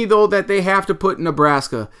funny to me, though, that they have to put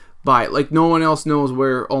Nebraska by it. Like, no one else knows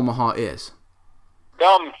where Omaha is.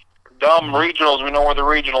 Dumb regionals. We know where the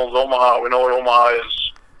regionals, Omaha. We know where Omaha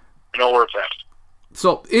is. We know where it's at.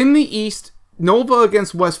 So, in the East, Nova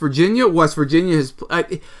against West Virginia. West Virginia has...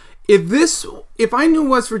 If I knew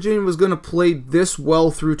West Virginia was going to play this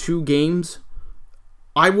well through 2 games,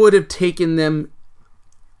 I would have taken them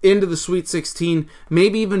into the Sweet 16,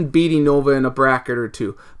 maybe even beating Nova in a bracket or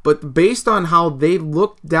 2. But based on how they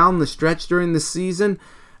looked down the stretch during the season,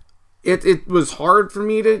 it was hard for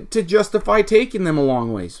me to justify taking them a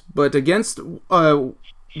long ways. But against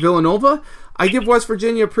Villanova, I give West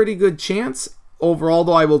Virginia a pretty good chance. Overall,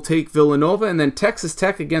 though, I will take Villanova. And then Texas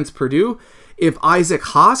Tech against Purdue. If Isaac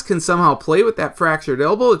Haas can somehow play with that fractured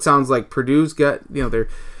elbow, it sounds like Purdue's got,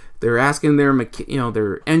 they're asking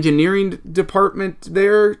their engineering department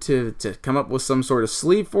there to come up with some sort of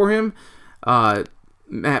sleeve for him.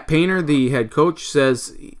 Matt Painter, the head coach,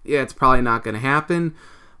 says, yeah, it's probably not going to happen.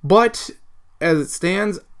 But as it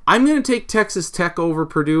stands, I'm going to take Texas Tech over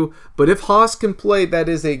Purdue. But if Haas can play, that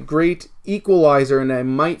is a great equalizer, and I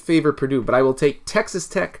might favor Purdue. But I will take Texas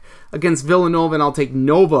Tech against Villanova, and I'll take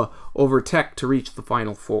Nova over Tech to reach the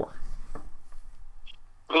Final Four.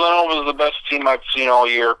 Villanova is the best team I've seen all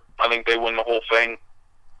year. I think they win the whole thing.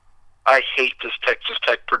 I hate this Texas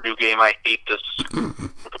Tech Purdue game. I hate this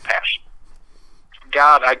with a passion.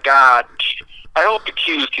 God, I hope the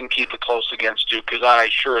Qs can keep it close against Duke, because I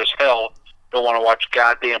sure as hell don't want to watch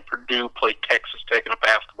goddamn Purdue play Texas Tech in a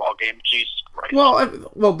basketball game. Jesus Christ.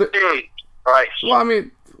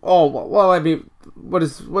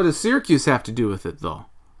 What does Syracuse have to do with it, though?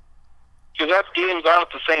 Because that game's on at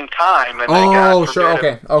the same time. And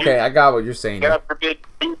Okay, I got what you're saying. God forbid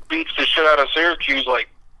Duke beats the shit out of Syracuse,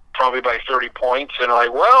 probably by 30 points, and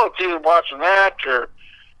well, it's either watching that or...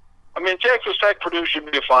 Texas Tech Purdue should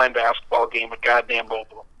be a fine basketball game, but goddamn both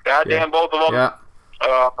of them. Both of them. Yeah.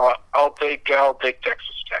 I'll take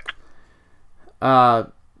Texas Tech.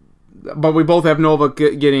 But we both have Nova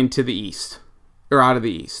getting to the East, or out of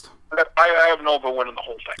the East. I have Nova winning the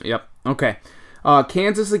whole thing. Yep. Okay.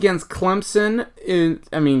 Kansas against Clemson.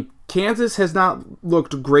 Kansas has not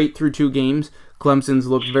looked great through 2 games. Clemson's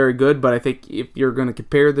looked very good, but I think if you're going to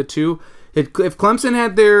compare the two, if Clemson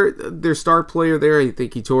had their star player there, I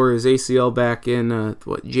think he tore his ACL back in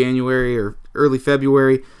January or early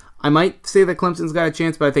February. I might say that Clemson's got a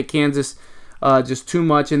chance, but I think Kansas just too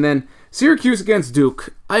much. And then Syracuse against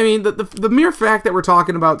Duke. The mere fact that we're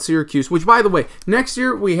talking about Syracuse, which, by the way, next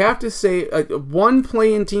year we have to say one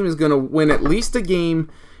play-in team is going to win at least a game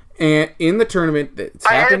in the tournament. It's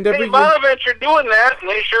happened every year. Bonaventure doing that, and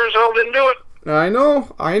they sure as hell didn't do it. I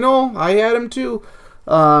know. I had him too.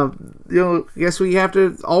 I guess we have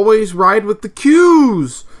to always ride with the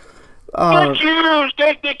Qs.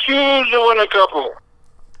 Take the Qs to win a couple.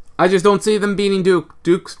 I just don't see them beating Duke.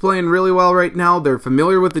 Duke's playing really well right now. They're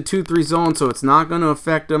familiar with the 2-3 zone, so it's not going to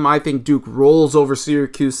affect them. I think Duke rolls over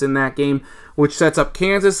Syracuse in that game, which sets up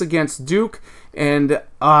Kansas against Duke. And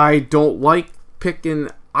I don't like picking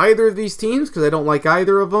either of these teams because I don't like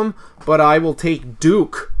either of them, but I will take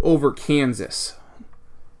Duke over Kansas.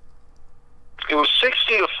 It was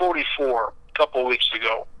 60-44 a couple of weeks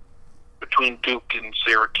ago between Duke and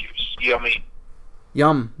Syracuse. Yummy.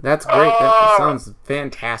 Yum. That's great. That sounds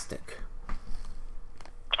fantastic.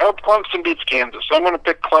 I hope Clemson beats Kansas. I'm going to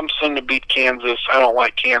pick Clemson to beat Kansas. I don't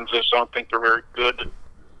like Kansas. I don't think they're very good.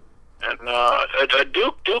 And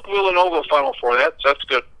Duke Villanova Final Four. That's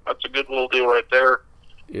good. That's a good little deal right there.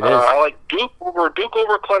 It is. I like Duke over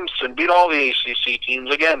Clemson. Beat all the ACC teams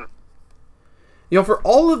again. For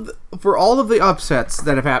all of the upsets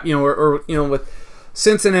that have happened, or with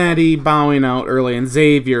Cincinnati bowing out early, and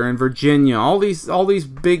Xavier and Virginia, all these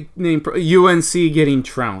big name UNC getting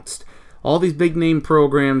trounced, all these big name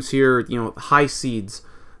programs here, high seeds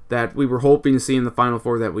that we were hoping to see in the Final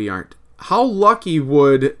Four that we aren't. How lucky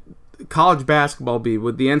would college basketball be,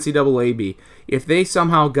 would the NCAA be, if they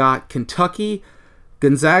somehow got Kentucky,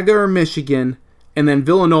 Gonzaga or Michigan, and then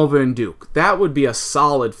Villanova and Duke? That would be a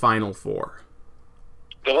solid Final Four.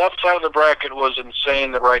 The left side of the bracket was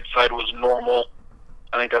insane. The right side was normal.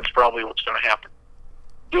 I think that's probably what's going to happen.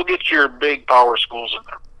 You'll get your big power schools in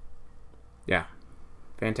there. Yeah.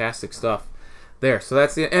 Fantastic stuff. There. So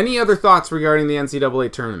that's any other thoughts regarding the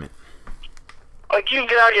NCAA tournament? You've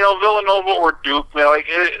got, Villanova or Duke.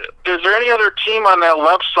 Is there any other team on that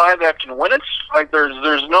left side that can win it?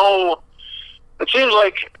 There's no... It seems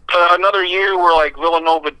like another year where,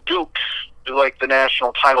 Villanova-Duke is the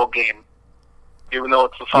national title game. even though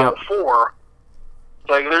it's the Final Four.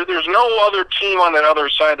 Like, there's no other team on that other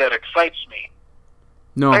side that excites me.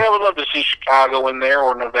 No. Like, I would love to see Chicago in there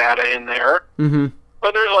or Nevada in there. Mm-hmm.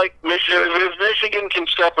 But there's like, if Michigan can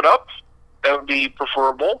step it up, that would be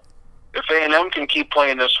preferable. If A&M can keep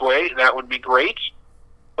playing this way, that would be great.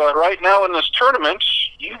 But right now in this tournament,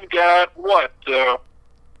 you've got,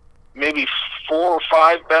 maybe 4 or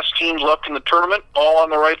 5 best teams left in the tournament, all on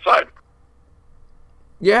the right side.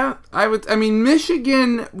 Yeah, I mean,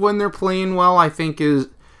 Michigan, when they're playing well, I think is...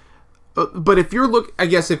 but if you're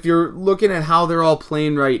looking at how they're all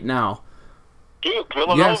playing right now... Duke,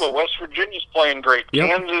 Villanova, West Virginia's playing great. Yep.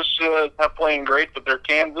 Kansas not playing great, but they're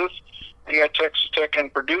Kansas. You got Texas Tech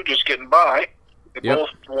and Purdue just getting by. They both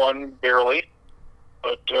won barely.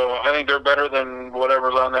 But I think they're better than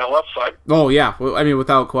whatever's on that left side. Oh, yeah. Well, I mean,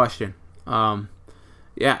 without question. I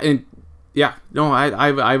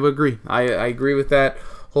agree. I agree with that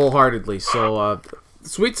wholeheartedly. So,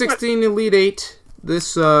 Sweet 16, Elite 8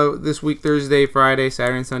 this week, Thursday, Friday,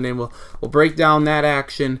 Saturday, and Sunday. We'll break down that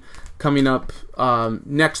action coming up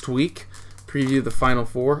next week. Preview the Final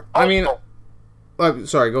Four. I mean,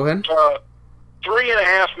 sorry, go ahead.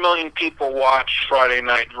 3.5 million people watched Friday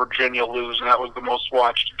night Virginia lose, and that was the most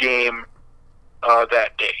watched game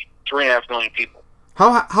that day. 3.5 million people.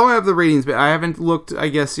 How have the ratings been? I haven't looked, I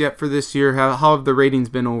guess, yet for this year. How have the ratings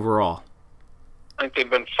been overall? I think they've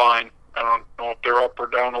been fine. I don't know if they're up or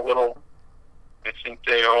down a little. I think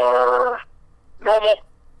they are normal.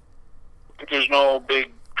 I think there's no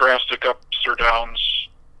big drastic ups or downs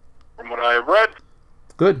from what I have read.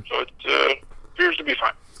 Good. So it appears to be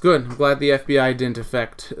fine. Good. I'm glad the FBI didn't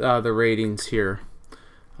affect the ratings here.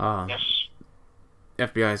 Yes.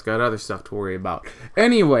 FBI's got other stuff to worry about.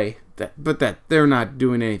 Anyway, they're not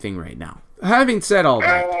doing anything right now. Having said all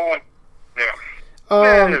that,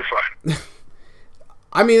 it's fine.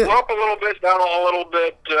 I mean, up a little bit, down a little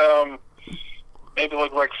bit. Maybe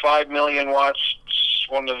look like 5 million watched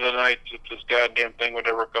one of the nights if this goddamn thing would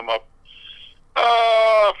ever come up.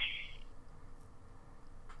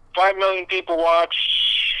 5 million people watched.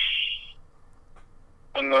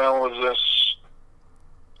 When the hell was this?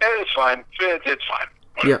 It's fine. It's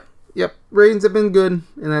fine. Yep. Ratings have been good,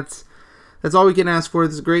 and that's all we can ask for.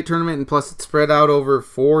 This is a great tournament, and plus it's spread out over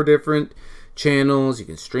 4 different channels. You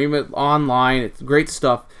can stream it online. It's great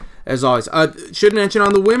stuff, as always. Should mention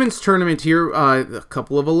on the women's tournament here, a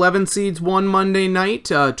couple of 11 seeds won Monday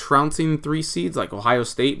night, trouncing 3 seeds like Ohio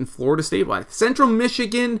State and Florida State. Central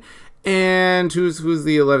Michigan, and who's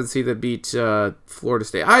the 11th seed that beat Florida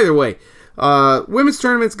State? Either way. Women's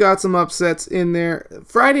tournament's got some upsets in there.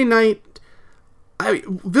 Friday night,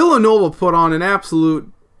 Villanova put on an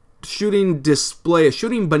absolute shooting display, a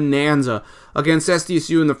shooting bonanza against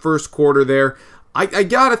SDSU in the first quarter there. I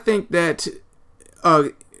gotta think that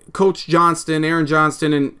Coach Johnston, Aaron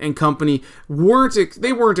Johnston, and company weren't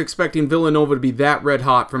expecting Villanova to be that red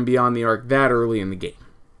hot from beyond the arc that early in the game.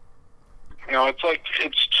 You know, it's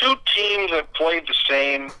 2 teams that played the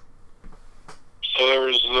same. So there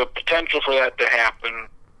was the potential for that to happen.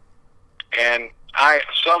 And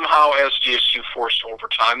somehow SDSU forced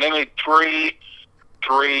overtime. They made 3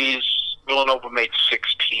 threes. Villanova made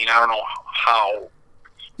 16. I don't know how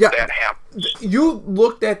that happened. You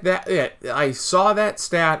looked at that. Yeah, I saw that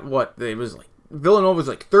stat. It was like Villanova was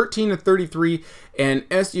like 13 of 33, and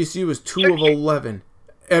SDSU was 2 of 11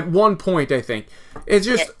 at one point, I think. It's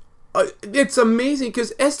just it's amazing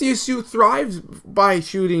because SDSU thrives by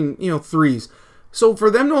shooting threes. So for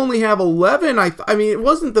them to only have 11, I mean, it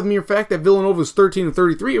wasn't the mere fact that Villanova was 13 of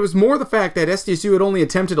 33. It was more the fact that SDSU had only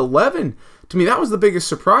attempted 11. To me, that was the biggest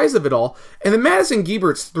surprise of it all. And then Madison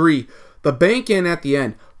Giebert's 3, the bank in at the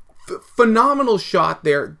end. Phenomenal shot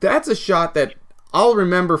there. That's a shot that I'll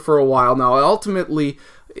remember for a while now. Ultimately,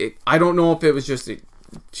 I don't know if it was just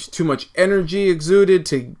too much energy exuded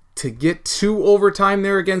to get to overtime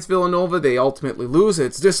there against Villanova. They ultimately lose.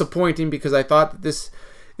 It's disappointing because I thought that this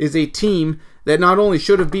is a team that not only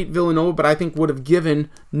should have beat Villanova, but I think would have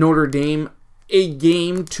given Notre Dame a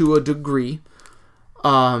game to a degree.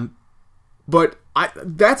 But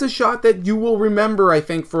that's a shot that you will remember, I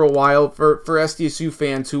think, for a while for SDSU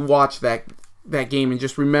fans who watch that game and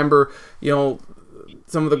just remember,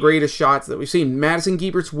 some of the greatest shots that we've seen. Madison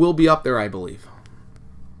Giebert's will be up there, I believe.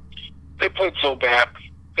 They played so bad.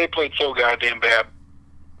 They played so goddamn bad.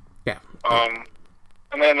 Yeah.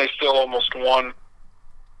 And then they still almost won.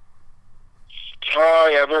 Oh,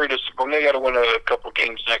 yeah, very disappointing. They got to win a couple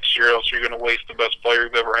games next year, else you're going to waste the best player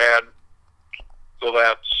you've ever had. So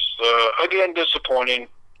that's, again, disappointing.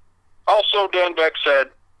 Also, Dan Beck said,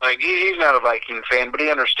 he's not a Viking fan, but he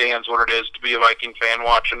understands what it is to be a Viking fan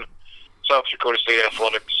watching South Dakota State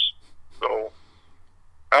athletics. So,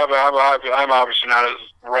 I'm obviously not as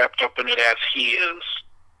wrapped up in it as he is,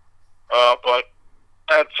 but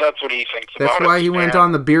that's what he thinks about it. That's why he went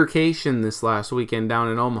on the beercation this last weekend down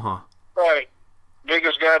in Omaha. Right.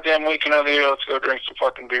 Biggest goddamn weekend of the year. Let's go drink some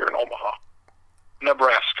fucking beer in Omaha,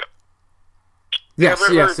 Nebraska.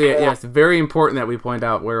 Yes. Very important that we point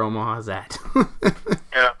out where Omaha's at.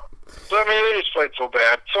 Yeah. So, I mean, they just played so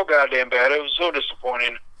bad. So goddamn bad. It was so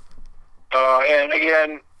disappointing. And,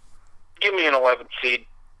 again, give me an 11th seed.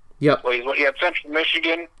 Yep. Please. You had Central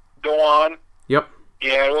Michigan go on. Yep.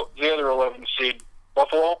 Yeah, the other 11th seed,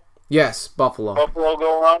 Buffalo? Yes, Buffalo. Buffalo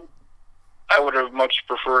go on. I would have much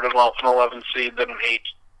preferred an 11th seed than an 8.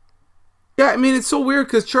 Yeah, I mean, it's so weird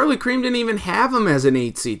because Charlie Cream didn't even have him as an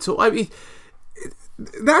 8 seed. So, I mean,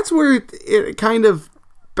 that's where it kind of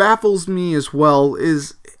baffles me as well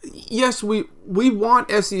is, yes, we want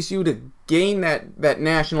SDSU to gain that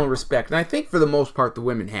national respect. And I think for the most part the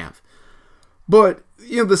women have. But,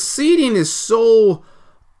 the seeding is so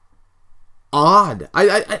odd.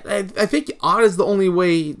 I think odd is the only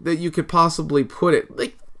way that you could possibly put it.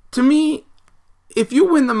 Like, to me, if you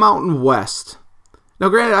win the Mountain West... Now,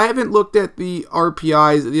 granted, I haven't looked at the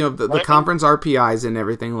RPIs, the conference RPIs and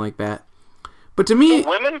everything like that. But to me... The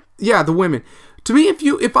women? Yeah, the women. To me,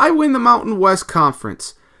 if I win the Mountain West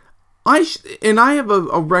Conference, and I have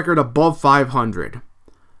a record above 500,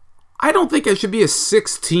 I don't think I should be a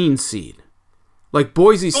 16 seed. Like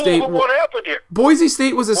Boise State. What happened here? Boise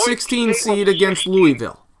State was a 16 seed against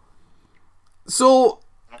Louisville. So...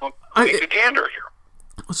 Gander here.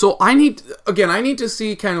 So I need to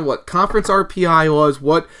see kind of what conference RPI was,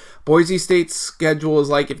 what Boise State's schedule is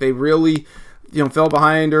like if they really, fell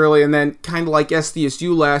behind early, and then kind of like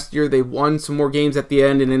SDSU last year, they won some more games at the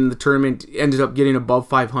end, and in the tournament ended up getting above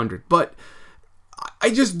 500. But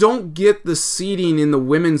I just don't get the seeding in the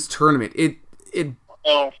women's tournament. It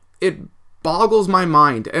boggles my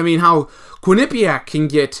mind. I mean, how Quinnipiac can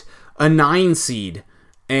get a 9 seed,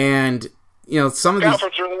 and some of these.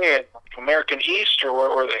 Conference are they at? American East, or where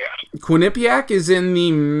were they at? Quinnipiac is in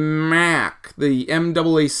the MAC, the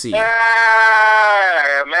MAAC.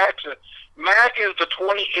 MAC is the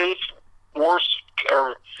 28th worst,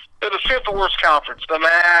 or they're the 5th worst conference. The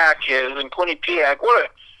MAC is in Quinnipiac. What a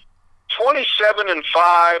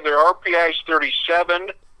 27-5. Their RPI is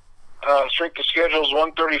 37. Strength of schedule is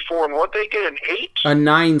 134. And what they get, an 8? A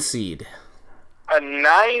 9 seed. A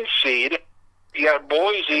 9 seed. You got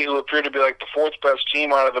Boise, who appear to be like the 4th best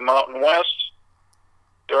team out of the Mountain West.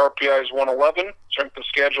 Their RPI is 111. Strength of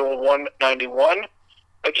schedule 191.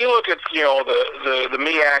 Like you look at the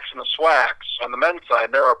MEACs and the SWACs on the men's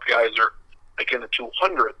side, their RPIs are like in the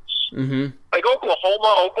 200s. Mm-hmm. Like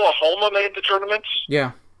Oklahoma made the tournaments.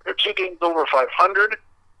 Yeah, they're 2 games over 500.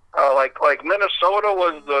 Like Minnesota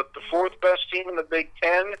was the 4th best team in the Big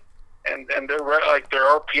Ten, and their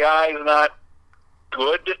RPI is not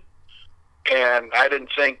good. And I didn't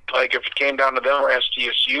think, if it came down to them or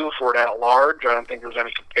SDSU for an at-large, I don't think there's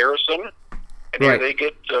any comparison. And here they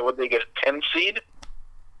get, would they get a 10 seed?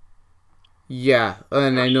 Yeah,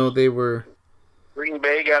 and I know they were... Green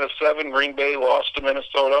Bay got a 7. Green Bay lost to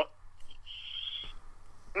Minnesota.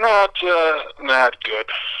 Not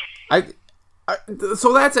good.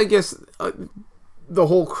 So that's, I guess, the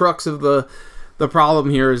whole crux of the problem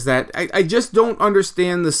here is that I just don't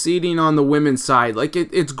understand the seeding on the women's side. Like,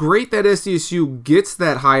 it's great that SDSU gets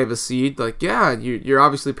that high of a seed. Like, yeah, you're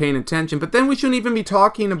obviously paying attention. But then we shouldn't even be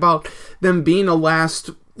talking about them being one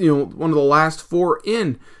of the last 4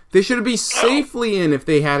 in. They should be safely in if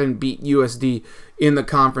they hadn't beat USD in the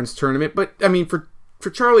conference tournament. But, I mean, for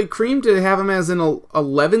Charlie Cream to have him as an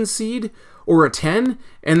 11 seed or a 10,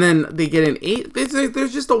 and then they get an 8,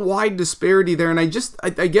 there's just a wide disparity there. And I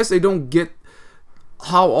guess I don't get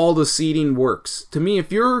how all the seeding works. To me,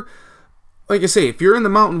 if you're in the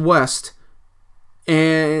Mountain West,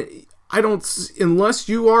 and unless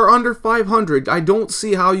you are under 500, I don't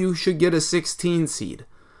see how you should get a 16 seed.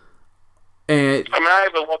 And I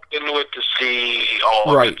haven't looked into it to see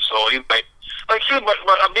all of it, so you might, but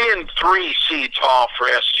being 3 seeds off for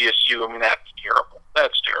SDSU, I mean, that's terrible.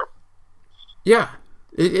 That's terrible. Yeah,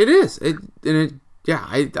 it is.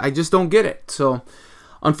 I just don't get it. So,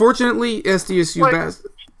 unfortunately, SDSU...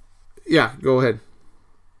 Yeah, go ahead.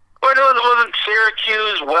 But wasn't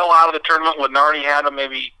Syracuse well out of the tournament when Nardi had him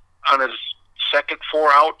maybe on his second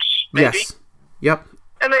 4 outs, maybe? Yes. Yep.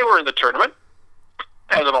 And they were in the tournament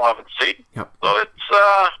as an 11th seed. Yep. So it's,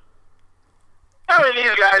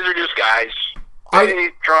 these guys are just guys. They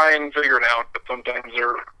try and figure it out, but sometimes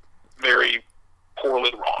they're very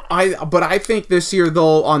poorly wrong. But I think this year,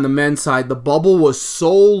 though, on the men's side, the bubble was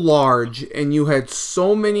so large, and you had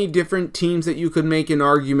so many different teams that you could make an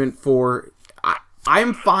argument for.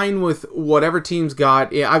 I'm fine with whatever teams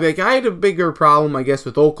got. Yeah, I had a bigger problem, I guess,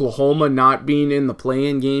 with Oklahoma not being in the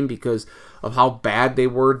play-in game because of how bad they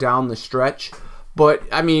were down the stretch. But,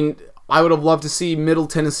 I mean, I would have loved to see Middle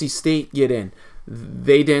Tennessee State get in.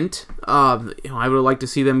 They didn't. I would have liked to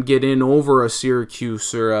see them get in over a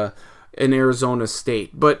Syracuse or an Arizona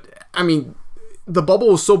State. But, I mean, the bubble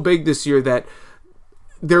was so big this year that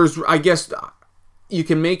there's, I guess, you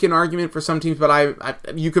can make an argument for some teams,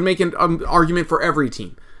 but you can make an argument for every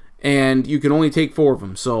team, and you can only take 4 of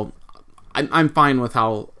them. So I'm fine with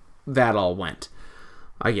how that all went,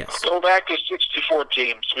 I guess. Go back to 64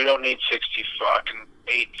 teams. We don't need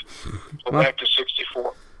 68. Go back to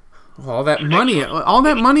 64. All that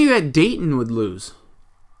money that Dayton would lose.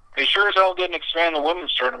 They sure as hell didn't expand the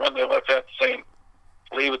women's tournament. They let that same.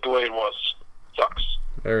 Leave it the way it was. Sucks.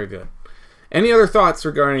 Very good. Any other thoughts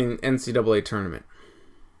regarding NCAA tournament?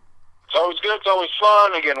 It's always good. It's always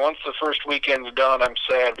fun. Again, once the first weekend's done, I'm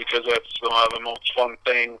sad because that's the most fun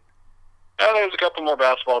thing. And there's a couple more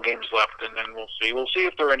basketball games left, and then we'll see. We'll see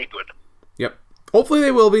if they're any good. Yep. Hopefully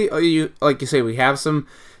they will be. Like you say, we have some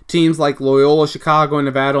teams like Loyola, Chicago, and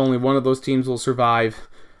Nevada. Only one of those teams will survive.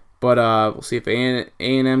 But we'll see if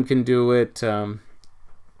A&M can do it.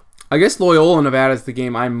 I guess Loyola and Nevada is the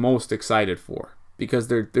game I'm most excited for because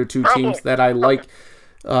they're two teams that I like.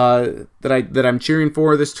 That I'm cheering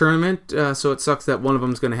for this tournament, so it sucks that one of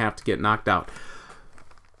them is going to have to get knocked out.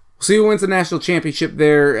 We'll see who wins the national championship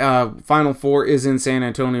there. Final Four is in San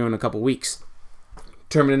Antonio in a couple weeks.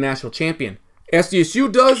 Determine a national champion.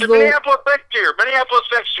 SDSU does, though. Minneapolis next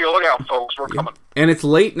year. Look out, folks. We're coming. And it's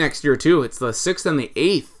late next year, too. It's the 6th and the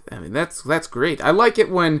 8th. I mean, that's great. I like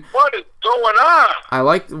it when... What is going on? I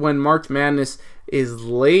like when March Madness is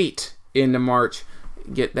late into March.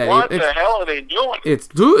 Get that. What the hell are they doing?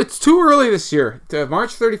 It's too early this year.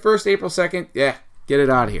 March 31st, April 2nd. Yeah, get it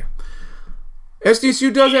out of here.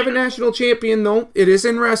 SDSU does have a national champion, though. It is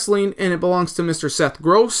in wrestling, and it belongs to Mr. Seth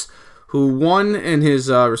Gross, who won in his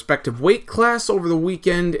respective weight class over the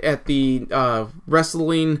weekend at the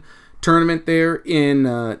wrestling tournament there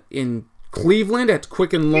in Cleveland at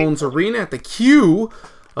Quicken Loans Arena at the Q.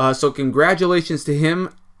 So congratulations to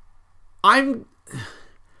him. How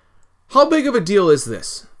big of a deal is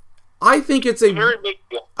this? I think it's a very big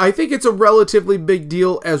deal. I think it's a relatively big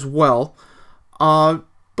deal as well. But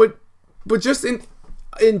just in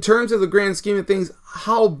terms of the grand scheme of things,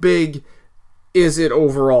 how big is it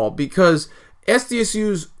overall? Because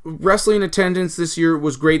SDSU's wrestling attendance this year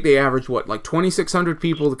was great. They averaged, like 2,600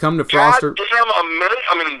 people to come to Foster.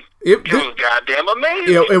 It was goddamn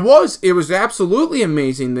amazing. It was absolutely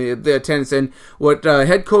amazing, the attendance. And what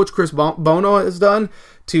head coach Chris Bono has done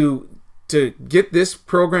to get this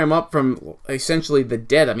program up from essentially the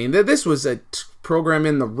dead. I mean, this was a program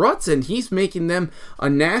in the ruts, and he's making them a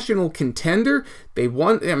national contender. They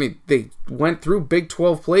won. I mean, they went through Big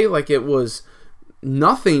 12 play like it was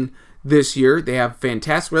nothing this year. They have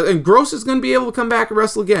fantastic, and Gross is going to be able to come back and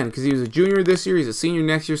wrestle again because he was a junior this year. He's a senior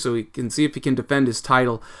next year, so we can see if he can defend his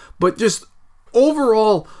title. But just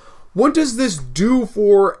overall, what does this do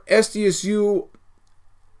for SDSU?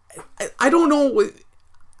 I don't know.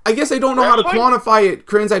 I guess I don't know how to quantify it,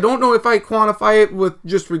 Crins. I don't know if I quantify it with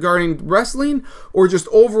just regarding wrestling or just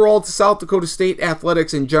overall to South Dakota State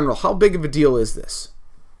athletics in general. How big of a deal is this?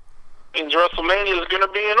 Means WrestleMania is going to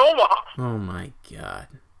be in Omaha. Oh my God!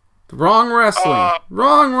 Wrong wrestling.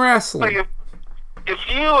 Wrong wrestling. Like if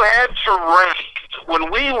you had to rank when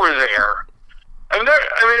we were there, it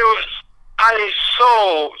was. I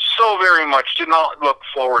so very much did not look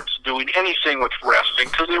forward to doing anything with wrestling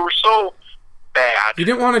because they were so bad. You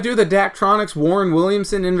didn't want to do the Daktronics Warren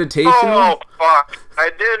Williamson Invitational? Oh, fuck. I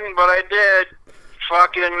didn't, but I did.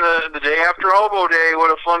 Fucking the day after Hobo Day, what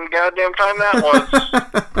a fun goddamn time that was.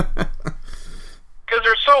 Because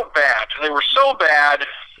they're so bad. They were so bad.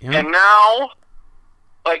 Yeah. And now,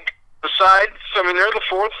 like, besides, they're the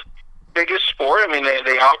 4th biggest sport.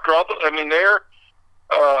 They outdraw they're,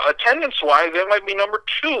 attendance-wise, they might be number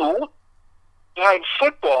 2 behind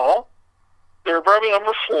football. They're probably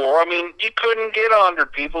number 4. You couldn't get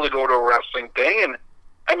 100 people to go to a wrestling thing, and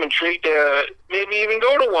I'm intrigued to maybe even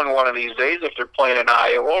go to one of these days if they're playing in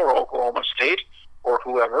Iowa or Oklahoma State or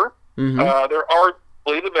whoever. Mm-hmm. They're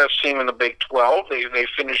arguably the best team in the Big 12. They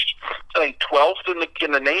finished, I think, 12th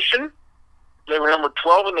in the nation. They were number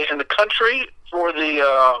 12 in the country for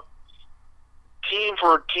the team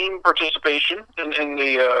participation in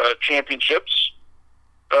the championships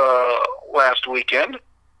last weekend.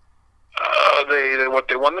 They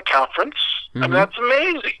won the conference. Mm-hmm. That's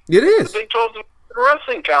amazing. It is. The Big 12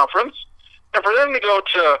 wrestling conference, and for them to go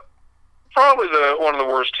to probably one of the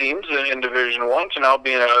worst teams in Division I to now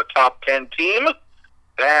being a top 10 team,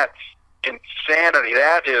 That's insanity.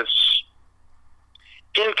 That is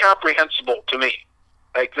incomprehensible to me.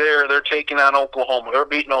 Like they're taking on Oklahoma. They're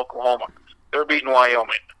beating Oklahoma. They're beating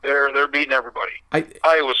Wyoming. They're beating everybody.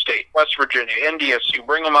 Iowa State, West Virginia, NDSU.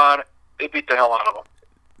 Bring them on. They beat the hell out of them.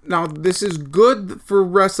 Now, this is good for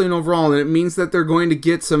wrestling overall, and it means that they're going to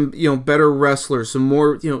get some, better wrestlers, some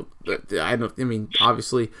more,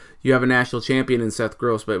 obviously you have a national champion in Seth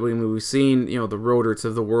Gross, but we've seen, the Roderts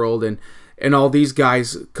of the world and all these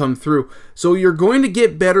guys come through. So you're going to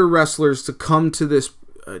get better wrestlers to come to this,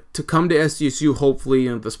 to come to SDSU, hopefully,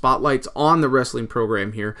 the spotlight's on the wrestling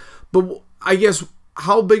program here. But I guess,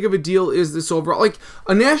 how big of a deal is this overall? Like,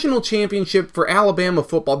 a national championship for Alabama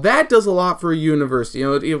football, that does a lot for a university.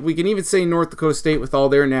 We can even say North Dakota State with all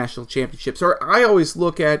their national championships. Or I always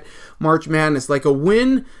look at March Madness, like a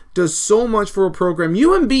win does so much for a program.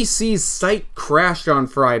 UMBC's site crashed on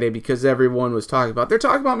Friday because everyone was talking about. They're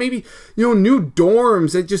talking about maybe, new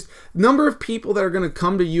dorms, and just number of people that are going to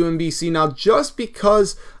come to UMBC now just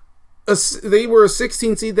because they were a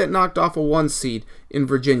 16 seed that knocked off a 1 seed in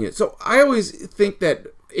Virginia. So I always think that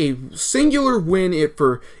a singular win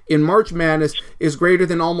in March Madness is greater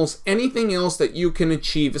than almost anything else that you can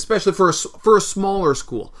achieve, especially for a smaller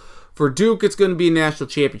school. For Duke, it's going to be a national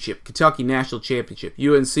championship. Kentucky, national championship.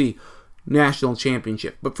 UNC, national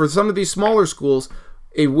championship. But for some of these smaller schools,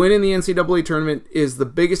 a win in the NCAA tournament is the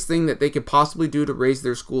biggest thing that they could possibly do to raise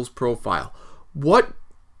their school's profile. What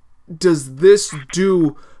does this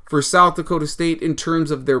do for South Dakota State in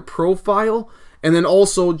terms of their profile, and then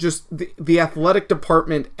also just the athletic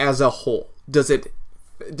department as a whole? Does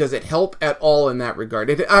it help at all in that regard?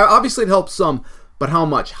 Obviously it helps some, but how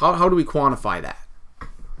much? How do we quantify that?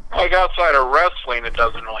 Like outside of wrestling, it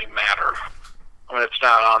doesn't really matter. I mean, it's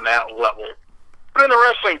not on that level. But in the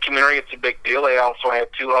wrestling community, it's a big deal. They also had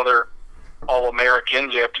 2 other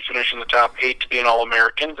All-Americans. They have to finish in the top 8 to be an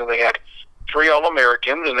All-American. So they had 3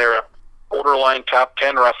 All-Americans, and they're a borderline top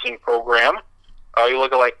 10 wrestling program. You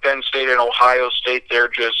look at like Penn State and Ohio State; they're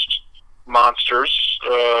just monsters.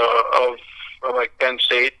 Of like Penn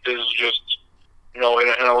State is just in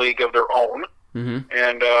a league of their own,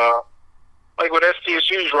 and like what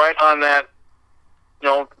SDSU is right on that,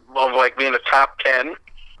 of like being a top 10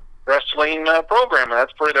 wrestling program, and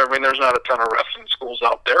that's pretty. I mean, there's not a ton of wrestling schools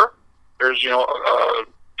out there. There's a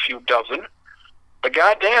few dozen, but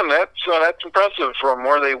goddamn, that's impressive from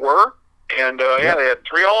where they were. And, they had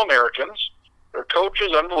 3 All-Americans. Their coach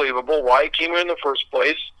is unbelievable. Why he came in the first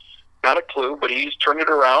place, not a clue, but he's turned it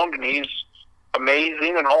around, and he's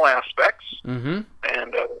amazing in all aspects. And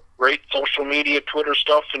great social media, Twitter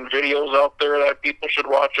stuff, and videos out there that people should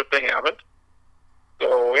watch if they haven't.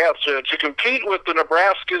 So, to compete with the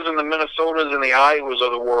Nebraskas and the Minnesotas and the Iowas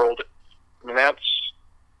of the world, I mean, that's,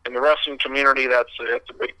 in the wrestling community, that's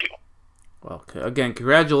a big deal. Well, again,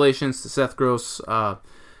 congratulations to Seth Gross,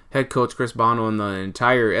 head coach Chris Bono, and the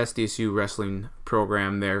entire SDSU wrestling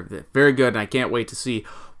program there. They're very good, and I can't wait to see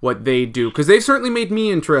what they do, because they've certainly made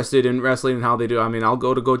me interested in wrestling and how they do. I mean, I'll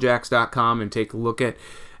go to gojacks.com and take a look at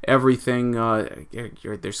everything,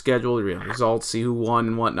 their schedule, results, see who won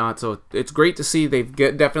and whatnot. So it's great to see they've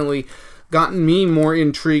definitely gotten me more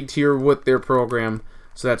intrigued here with their program.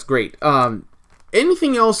 So that's great.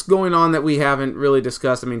 Anything else going on that we haven't really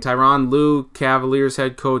discussed? I mean, Tyronn Lue, Cavaliers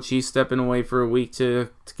head coach, he's stepping away for a week to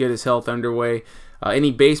get his health underway.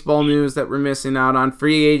 Any baseball news that we're missing out on?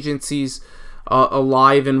 Free agencies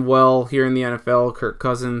alive and well here in the NFL. Kirk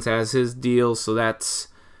Cousins has his deal, so that's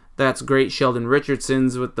great. Sheldon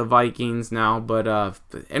Richardson's with the Vikings now, but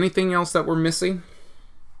anything else that we're missing?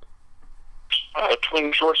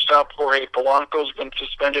 Twin shortstop Jorge Polanco's been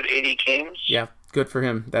suspended 80 games. Yeah. Good for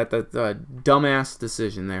him. That dumbass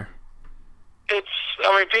decision there.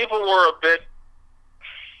 People were a bit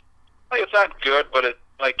like, it's not good, but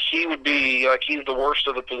he would be like, he's the worst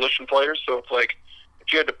of the position players. So it's like,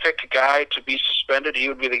 if you had to pick a guy to be suspended, he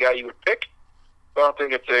would be the guy you would pick. So I don't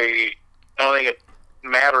think it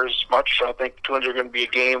matters much. I don't think the Twins are going to be a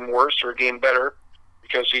game worse or a game better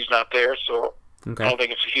because he's not there. So okay. I don't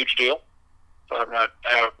think it's a huge deal. So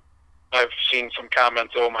I've seen some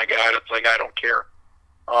comments, oh my God, it's like, I don't care.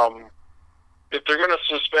 If they're going to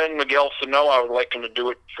suspend Miguel Sano, I would like them to do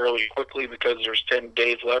it fairly quickly because there's 10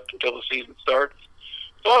 days left until the season starts.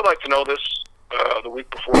 So I'd like to know this the week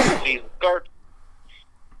before the season starts.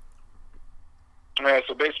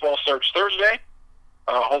 So baseball starts Thursday.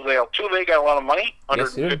 Jose Altuve got a lot of money,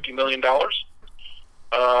 $150 million.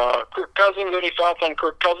 Kirk Cousins, any thoughts on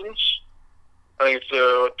Kirk Cousins? I think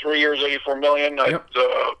it's 3 years, $84 million. Yep.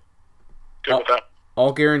 Good with that.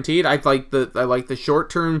 All guaranteed. I like the short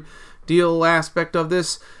term deal aspect of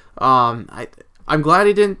this. I'm glad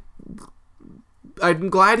he didn't. I'm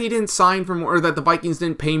glad he didn't sign for more, or that the Vikings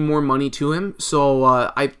didn't pay more money to him.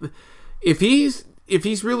 So if he's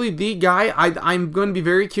really the guy, I'm going to be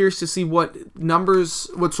very curious to see what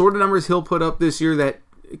sort of numbers he'll put up this year that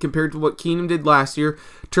compared to what Keenum did last year.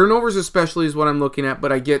 Turnovers especially is what I'm looking at,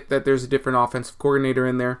 but I get that there's a different offensive coordinator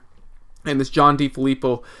in there. And this John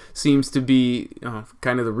DeFilippo seems to be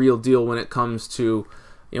kind of the real deal when it comes to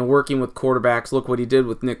working with quarterbacks. Look what he did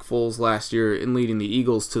with Nick Foles last year in leading the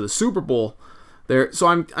Eagles to the Super Bowl there. So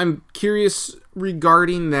I'm curious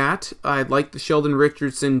regarding that. I'd like the Sheldon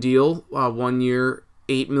Richardson deal, 1 year,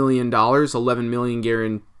 $8 million, $11 million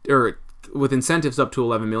guaranteed, or with incentives up to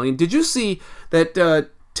 $11 million. Did you see that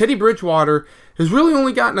Teddy Bridgewater has really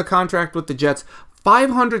only gotten a contract with the Jets,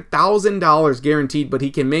 $500,000 guaranteed, but he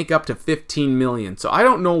can make up to $15 million. So I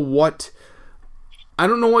don't know what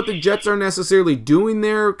the Jets are necessarily doing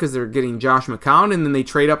there, because they're getting Josh McCown and then they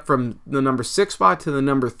trade up from the number 6 spot to the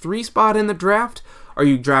number 3 spot in the draft. Are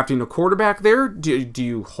you drafting a quarterback there? Do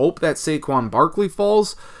you hope that Saquon Barkley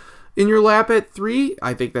falls in your lap at 3?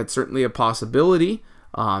 I think that's certainly a possibility.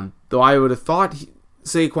 Though I would have thought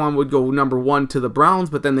Saquon would go number 1 to the Browns,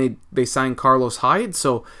 but then they signed Carlos Hyde.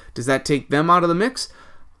 So does that take them out of the mix?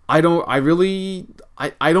 I don't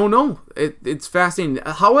know. It's fascinating.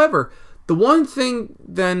 However, the one thing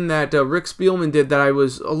then that Rick Spielman did that I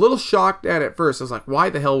was a little shocked at first, I was like, why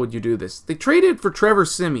the hell would you do this? They traded for Trevor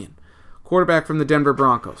Siemian, quarterback from the Denver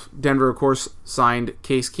Broncos. Denver, of course, signed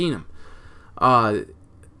Case Keenum. But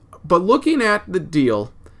looking at the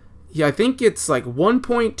deal, I think it's like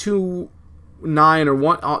 1.29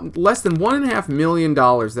 or less than $1.5 million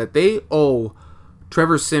that they owe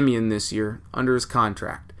Trevor Siemian this year under his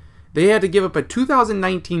contract. They had to give up a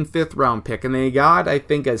 2019 fifth round pick, and they got, I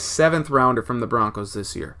think, a 7th rounder from the Broncos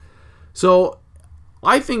this year. So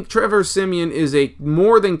I think Trevor Siemian is a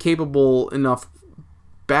more than capable enough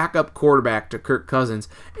backup quarterback to Kirk Cousins.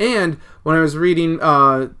 And when I was reading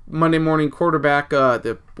Monday Morning Quarterback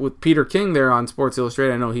with Peter King there on Sports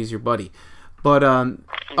Illustrated, I know he's your buddy, but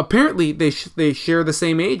apparently they share the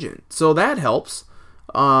same agent, so that helps.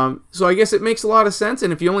 So I guess it makes a lot of sense,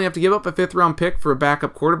 and if you only have to give up a 5th round pick for a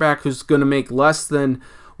backup quarterback who's going to make less than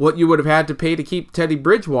what you would have had to pay to keep Teddy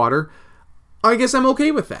Bridgewater, I guess I'm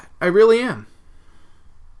okay with that. I really am.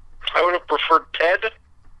 I would have preferred Ted.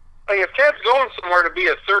 Like, if Ted's going somewhere to be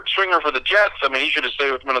a third stringer for the Jets, I mean, he should have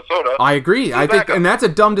stayed with Minnesota. I agree. I think, and that's a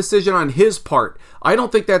dumb decision on his part. I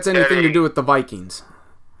don't think that's anything Teddy, to do with the Vikings.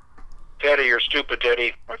 Teddy, you're stupid,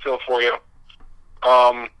 Teddy. I feel for you.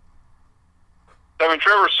 I mean,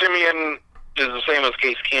 Trevor Siemian is the same as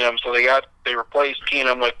Case Keenum, so they replaced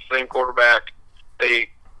Keenum with the same quarterback they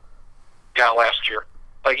got last year.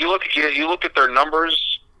 Like, you look at their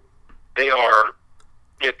numbers,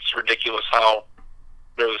 it's ridiculous how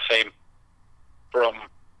they're the same from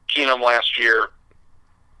Keenum last year,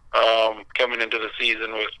 coming into the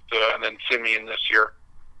season with, and then Siemian this year.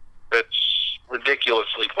 It's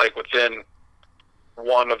ridiculously like within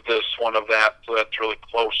one of this, one of that, so that's really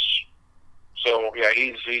close. So, yeah,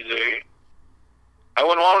 he's I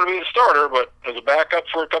wouldn't want him to be the starter, but as a backup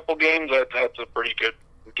for a couple games, that's a pretty good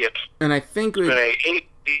get. And I think it's been a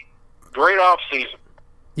great offseason.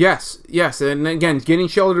 Yes, and again, getting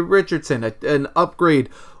Sheldon Richardson, an upgrade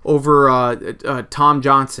over Tom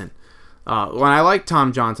Johnson. Well, I like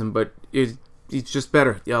Tom Johnson, but he's just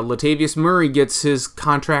better. Latavius Murray gets his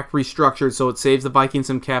contract restructured, so it saves the Vikings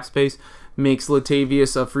some cap space. Makes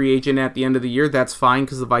Latavius a free agent at the end of the year. That's fine,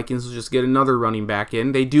 because the Vikings will just get another running back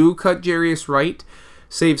in. They do cut Jarius Wright,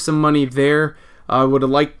 save some money there. I would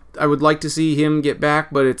like to see him get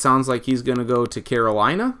back, but it sounds like he's going to go to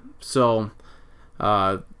Carolina. So,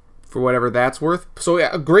 for whatever that's worth. So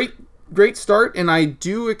yeah, a great start, and I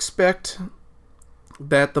do expect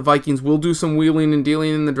that the Vikings will do some wheeling and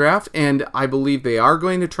dealing in the draft, and I believe they are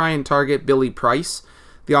going to try and target Billy Price,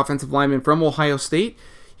 the offensive lineman from Ohio State.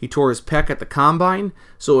 He tore his pec at the combine,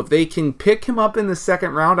 so if they can pick him up in the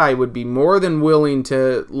 2nd round, I would be more than willing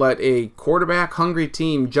to let a quarterback-hungry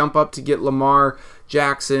team jump up to get Lamar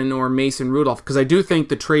Jackson or Mason Rudolph, because I do think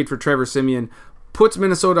the trade for Trevor Siemian puts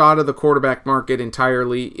Minnesota out of the quarterback market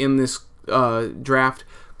entirely in this draft,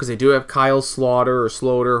 because they do have Kyle Slaughter, or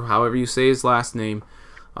Slaughter, however you say his last name,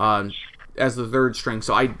 as the 3rd string.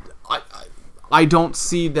 So I don't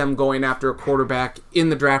see them going after a quarterback in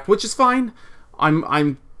the draft, which is fine.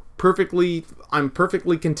 I'm perfectly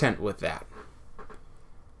content with that.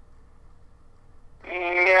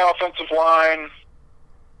 Yeah, offensive line.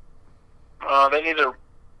 They need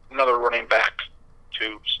another running back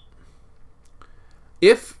too.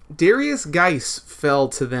 If Darius Geis fell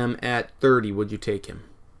to them at 30, would you take him?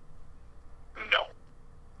 No.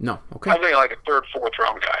 No. Okay. I think like a 3rd, 4th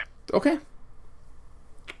round guy. Okay.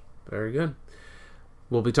 Very good.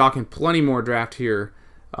 We'll be talking plenty more draft here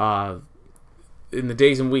in the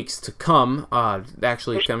days and weeks to come.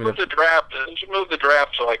 Actually, coming up. We should move the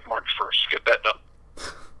draft to like March 1st. Get that done.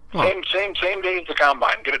 Well, same day as the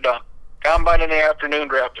combine. Get it done. Combine in the afternoon,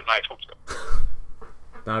 draft at night. Let's go.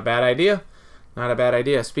 Not a bad idea. Not a bad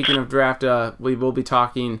idea. Speaking of draft, we will be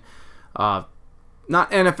talking not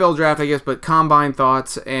NFL draft, I guess, but combine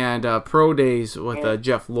thoughts and pro days with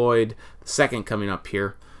Jeff Lloyd II coming up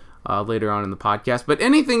here later on in the podcast. But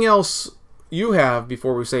anything else you have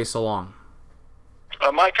before we say so long?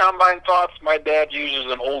 My combine thoughts, my dad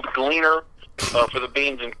uses an old gleaner for the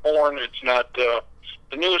beans and corn. It's not the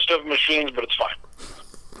newest of machines, but it's fine.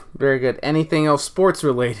 Very good. Anything else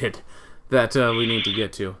sports-related that we need to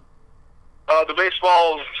get to? The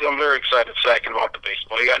baseball, I'm very excited second about the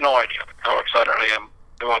baseball. You got no idea how excited I am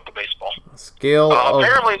about the baseball. Scale of...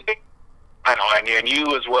 Apparently, I know, and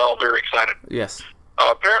you as well, very excited. Yes.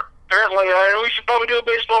 Apparently, we should probably do a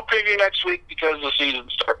baseball preview next week because the season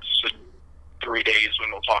starts in 3 days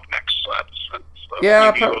when we'll talk next. So that's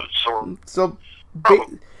yeah,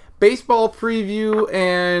 baseball preview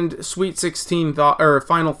and Sweet 16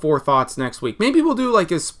 Final Four thoughts next week. Maybe we'll do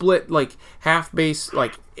like a split, like half base,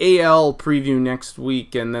 like AL preview next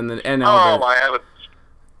week, and then the NL. Oh, I have it.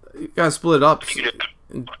 You gotta split it up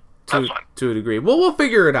to a degree. Well, we'll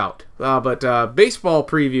figure it out. But baseball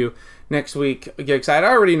preview next week. Get excited.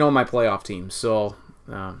 I already know my playoff team, so.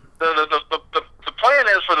 The plan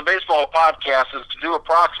is for the baseball podcast is to do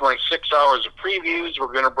approximately 6 hours of previews.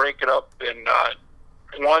 We're going to break it up in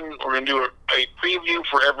we're going to do a preview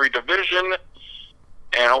for every division,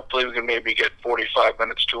 and hopefully we can maybe get 45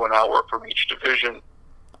 minutes to an hour from each division.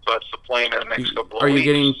 So that's the plan in the next couple of weeks. Are you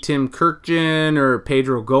getting Tim Kirkjian or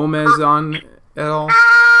Pedro Gomez on at all?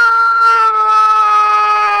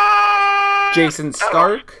 Jason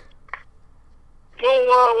Stark?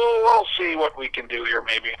 We'll see what we can do here,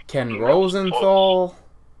 maybe. Ken Rosenthal?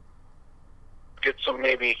 Get some,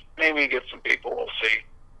 maybe get some people, we'll see.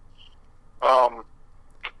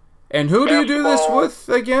 And who do you do this with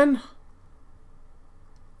again?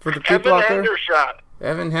 For the people out there?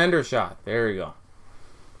 Evan Hendershot. There you go.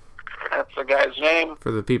 That's the guy's name.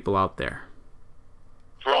 For the people out there.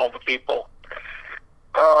 For all the people.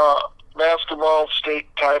 Basketball state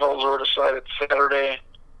titles were decided Saturday.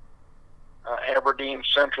 Aberdeen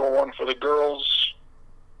Central won for the girls.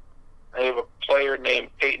 They have a player named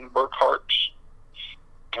Peyton Burkhart.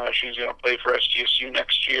 She's going to play for SDSU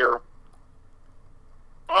next year.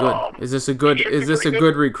 Good. Is this a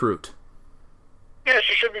good recruit? Yeah,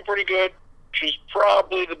 she should be pretty good. She's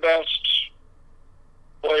probably the best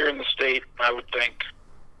player in the state, I would think.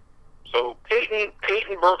 So Peyton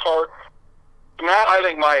Burkhart. I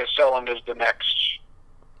think Maya Selland is the next.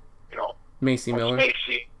 Macy Miller.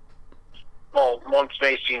 Macy. Well, once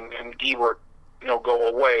Macy and Gebert, go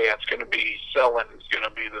away, that's going to be Selland is going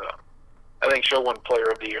to be I think she'll win Player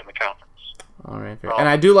of the Year in the conference. All right, fair. And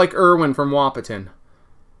I do like Irwin from Wapaton.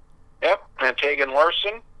 Yep, and Tegan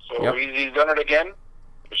Larson. So he's done it again.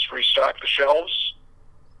 Just restock the shelves.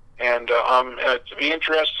 And it'll be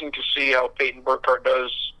interesting to see how Peyton Burkhart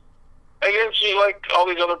does. Again, she, like all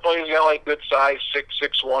these other players, got like good size,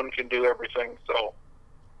 6'1", can do everything. So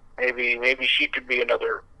maybe she could be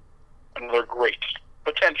another great,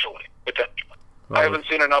 potentially. Right. I haven't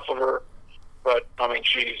seen enough of her, but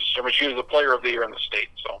she was the Player of the Year in the state,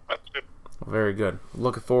 so that's good. Very good.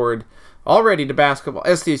 Looking forward already to basketball,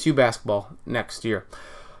 SDSU basketball next year.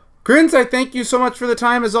 Grins, I thank you so much for the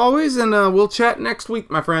time as always, and we'll chat next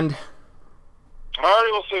week, my friend. All right,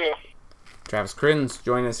 we'll see you. Travis Crins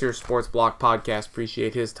joining us here, Sports Block Podcast.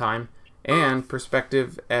 Appreciate his time and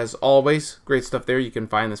perspective as always. Great stuff there. You can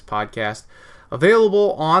find this podcast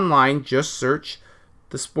available online. Just search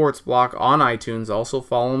the Sports Block on iTunes. Also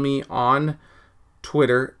follow me on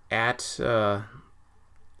Twitter at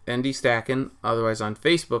ND Stacken. Otherwise on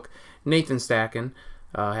Facebook, Nathan Stacken.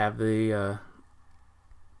 Have the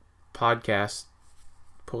podcast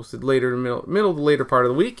posted later, middle to later part of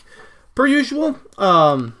the week. Per usual,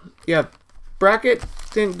 bracket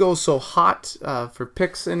didn't go so hot for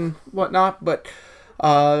picks and whatnot, but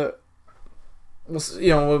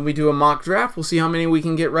when we do a mock draft, we'll see how many we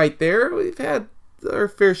can get right there. We've had our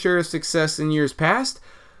fair share of success in years past.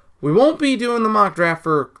 We won't be doing the mock draft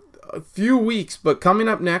for a few weeks, but coming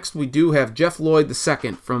up next, we do have Jeff Lloyd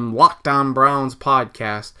II from Locked On Browns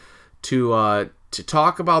podcast to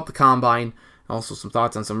talk about the Combine, also some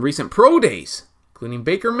thoughts on some recent pro days, including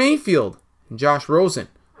Baker Mayfield and Josh Rosen,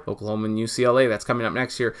 Oklahoma and UCLA. That's coming up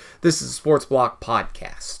next year. This is a Sports Block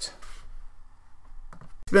Podcast.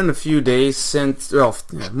 It's been a few days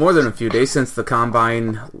more than a few days since the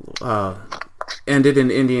Combine ended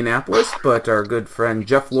in Indianapolis, but our good friend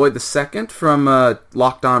Jeff Lloyd II from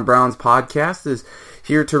Locked On Browns podcast is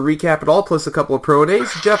here to recap it all, plus a couple of pro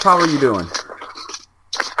days. Jeff, how are you doing?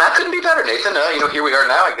 I couldn't be better, Nathan. Here we are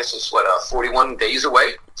now. I guess it's 41 days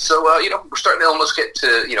away. So we're starting to almost get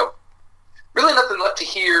to really nothing left to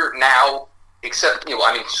hear now, except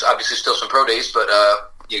obviously still some pro days, but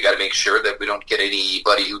you got to make sure that we don't get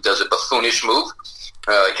anybody who does a buffoonish move,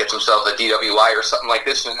 gets himself a DWI or something like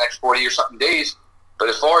this in the next 40 or something days. But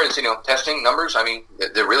as far as testing numbers,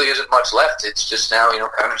 there really isn't much left. It's just now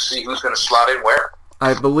kind of see who's going to slot in where.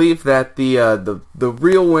 I believe that the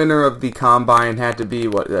real winner of the combine had to be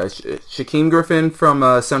Shaquem Griffin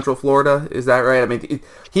from Central Florida. Is that right?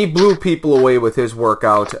 He blew people away with his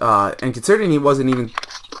workout, and considering he wasn't even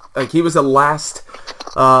he was the last.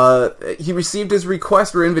 He received his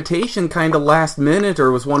request or invitation kind of last minute, or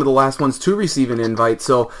was one of the last ones to receive an invite.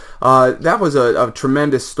 So that was a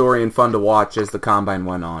tremendous story and fun to watch as the combine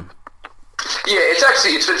went on. Yeah,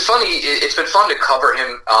 it's been funny. It's been fun to cover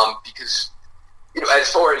him because.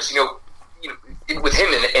 As far as with him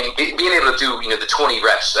and being able to do the 20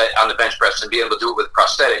 reps on the bench press and being able to do it with a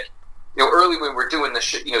prosthetic, early when we're doing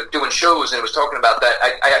doing shows and it was talking about that,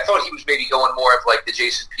 I thought he was maybe going more of like the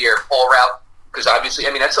Jason Pierre-Paul route, because obviously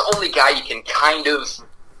that's the only guy you can kind of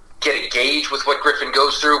get a gauge with what Griffin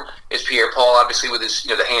goes through is Pierre-Paul, obviously with his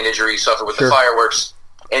the hand injury he suffered with the fireworks,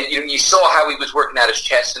 and you saw how he was working out his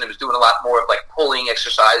chest and he was doing a lot more of like pulling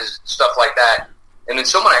exercises and stuff like that. And then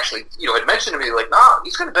someone actually, had mentioned to me, like,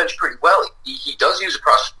 he's going to bench pretty well. He does use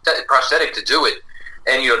a prosthetic to do it.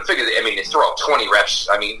 And, figure, to throw out 20 reps,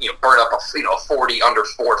 burn up a 40 under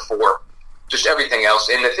 4.4, just everything else.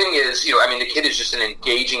 And the thing is, the kid is just an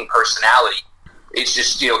engaging personality. It's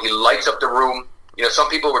just, he lights up the room. Some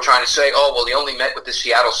people were trying to say, he only met with the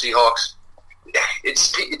Seattle Seahawks.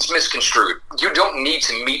 It's misconstrued. You don't need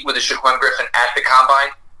to meet with a Shaquem Griffin at the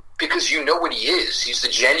Combine, because you know what he is. He's the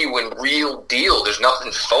genuine, real deal. There's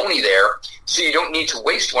nothing phony there. So you don't need to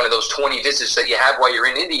waste one of those 20 visits that you have while you're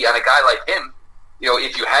in Indy on a guy like him.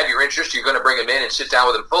 If you have your interest, you're going to bring him in and sit down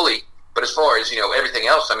with him fully. But as far as, everything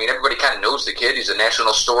else, everybody kind of knows the kid. He's a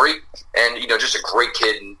national story and, just a great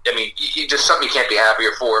kid. And, just something you can't be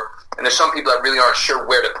happier for. And there's some people that really aren't sure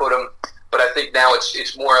where to put him. But I think now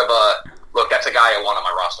it's more of a, look, that's a guy I want on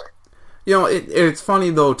my roster. It's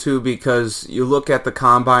funny, though, too, because you look at the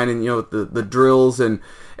combine and, the drills and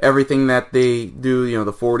everything that they do,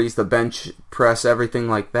 the 40s, the bench press, everything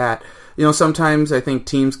like that. Sometimes I think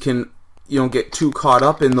teams can, get too caught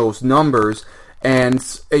up in those numbers,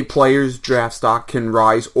 and a player's draft stock can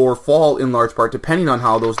rise or fall in large part depending on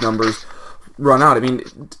how those numbers run out.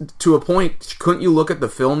 To a point, couldn't you look at the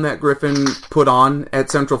film that Griffin put on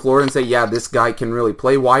at Central Florida and say, yeah, this guy can really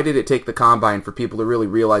play? Why did it take the combine for people to really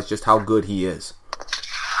realize just how good he is?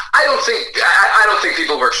 I don't think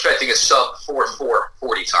people were expecting a sub 4.4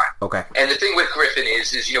 40 time. Okay. And the thing with Griffin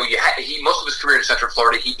is he most of his career in Central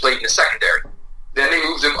Florida he played in the secondary. Then they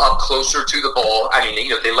moved him up closer to the ball.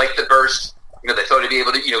 They liked the burst. They thought he'd be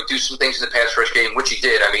able to, do some things in the pass rush game, which he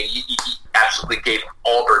did. He absolutely gave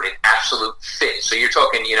Auburn an absolute fit. So you're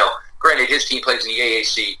talking, granted his team plays in the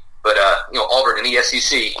AAC, but, Auburn in the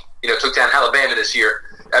SEC, took down Alabama this year.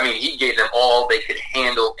 He gave them all they could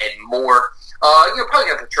handle and more. You're probably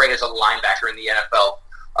going to portray as a linebacker in the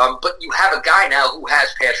NFL. But you have a guy now who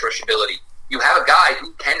has pass rush ability. You have a guy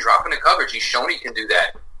who can drop into coverage. He's shown he can do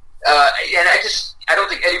that. And I don't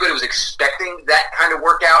think anybody was expecting that kind of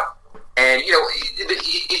workout. And,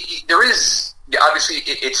 there is, obviously,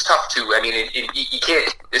 it's tough to, you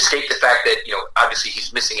can't escape the fact that, obviously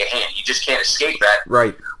he's missing a hand. You just can't escape that.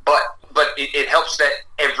 Right. But it helps that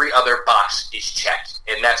every other box is checked.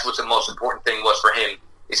 And that's what the most important thing was for him,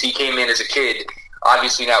 is he came in as a kid.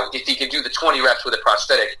 Obviously now, if he can do the 20 reps with a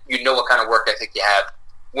prosthetic, you know what kind of work ethic you have.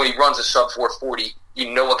 When he runs a sub 440,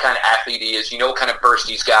 you know what kind of athlete he is. You know what kind of burst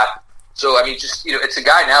he's got. So, it's a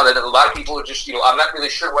guy now that a lot of people are just, I'm not really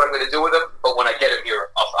sure what I'm going to do with him, but when I get him here,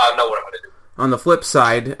 I'll know what I'm going to do. On the flip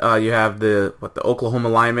side, you have the Oklahoma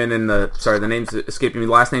lineman and the name's escaping me.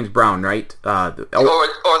 The last name's Brown, right?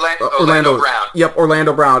 Orlando Brown. Yep,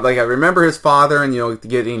 Orlando Brown. Like, I remember his father and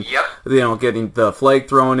getting the flag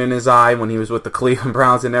thrown in his eye when he was with the Cleveland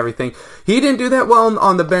Browns and everything. He didn't do that well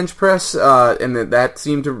on the bench press, and that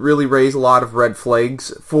seemed to really raise a lot of red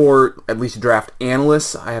flags for at least draft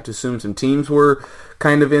analysts. I have to assume some teams were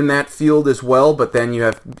kind of in that field as well, but then you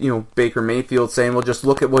have Baker Mayfield saying, well, just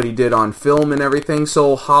look at what he did on film and everything.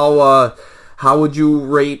 So how would you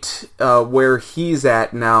rate where he's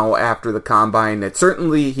at now after the combine? That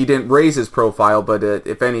certainly he didn't raise his profile, but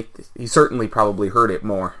if any, he certainly probably hurt it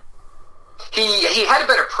more. He had a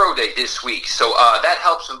better pro day this week, so that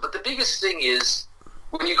helps him. But the biggest thing is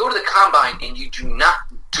when you go to the combine and you do not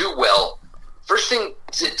do well, first thing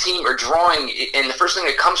the team are drawing, and the first thing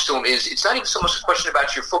that comes to him is it's not even so much a question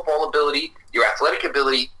about your football ability, your athletic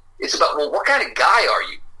ability. It's about, well, what kind of guy are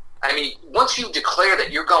you? I mean, once you declare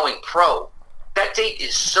that you're going pro, that date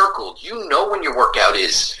is circled. You know when your workout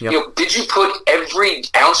is. Yep. Did you put every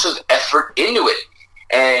ounce of effort into it?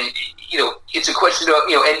 And, it's a question of,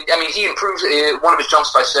 and I mean, he improved one of his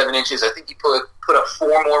jumps by 7 inches. I think he put up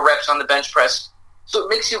 4 more reps on the bench press. So it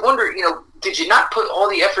makes you wonder, did you not put all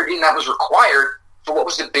the effort in that was required for what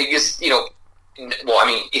was the biggest,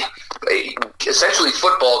 essentially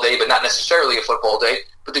football day, but not necessarily a football day.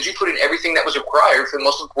 But did you put in everything that was required for the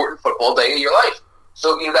most important football day of your life?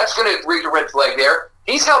 So, that's going to read a red flag there.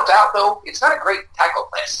 He's helped out, though. It's not a great tackle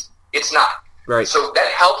class. It's not. Right. So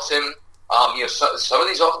that helps him. Some of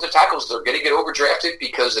these offensive tackles, they're going to get overdrafted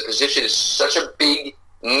because the position is such a big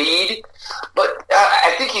need. But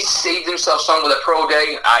I think he saved himself some with a pro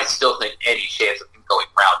day. I still think any chance of him going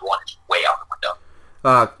round 1 is way out the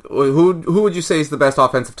window. Who would you say is the best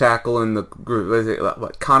offensive tackle in the group? Is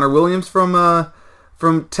it, Connor Williams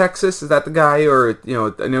from Texas? Is that the guy? Or,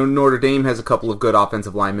 I know Notre Dame has a couple of good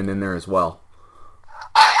offensive linemen in there as well.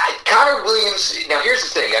 Connor Williams, now here's the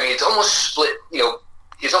thing. I mean, it's almost split,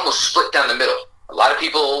 he's almost split down the middle. A lot of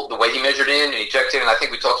people, the way he measured in and he checked in, and I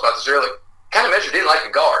think we talked about this earlier, kind of measured in like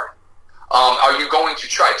a guard. Are you going to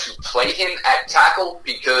try to play him at tackle?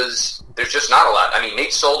 Because there's just not a lot. I mean,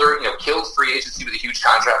 Nate Solder, killed free agency with a huge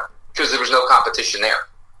contract because there was no competition there.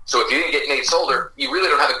 So if you didn't get Nate Solder, you really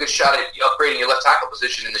don't have a good shot at upgrading your left tackle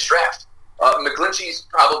position in this draft. McGlinchey's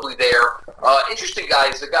probably there. Interesting guy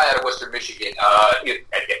is the guy out of Western Michigan.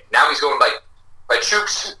 Now he's going by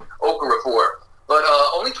Chooks Okafor. But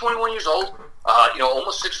only 21 years old,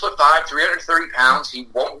 almost 6'5", 330 pounds. He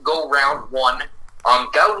won't go round 1.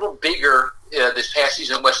 Got a little bigger this past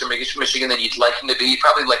season in Western Michigan than you'd like him to be. You'd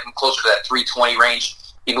probably like him closer to that 320 range.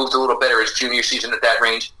 He moved a little better his junior season at that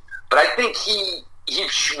range. But I think he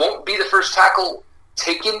won't be the first tackle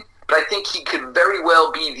taken, but I think he could very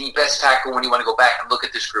well be the best tackle when you want to go back and look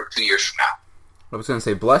at this group 2 years from now. I was going to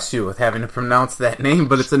say bless you with having to pronounce that name,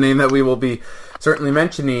 but it's a name that we will be certainly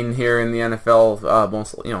mentioning here in the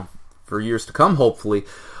NFL, for years to come, hopefully.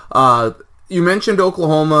 You mentioned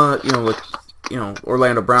Oklahoma,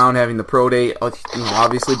 Orlando Brown having the pro day.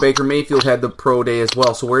 Obviously Baker Mayfield had the pro day as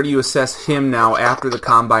well. So where do you assess him now after the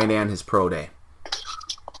combine and his pro day?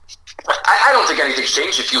 I don't think anything's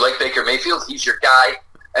changed. If you like Baker Mayfield, he's your guy.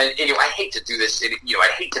 And I hate to do this. I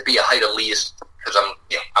hate to be a height elitist because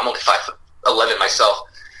I'm only 5'11" myself.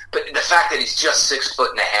 But the fact that he's just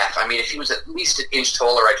 6'1.5", I mean, if he was at least an inch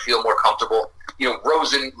taller, I'd feel more comfortable.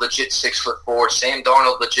 Rosen, legit 6'4", Sam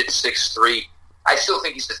Darnold, legit 6'3". I still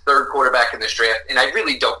think he's the third quarterback in this draft, and I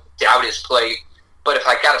really don't doubt his play. But if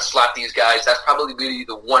I got to slot these guys, that's probably really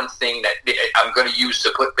the one thing that I'm going to use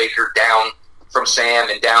to put Baker down from Sam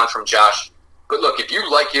and down from Josh. But look, if you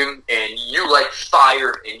like him and you like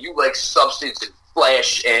fire and you like substance and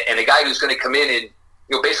flash and a guy who's going to come in and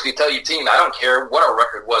basically tell your team, I don't care what our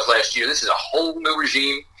record was last year. This is a whole new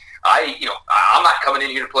regime. I'm not coming in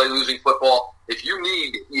here to play losing football. If you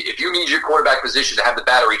need your quarterback position to have the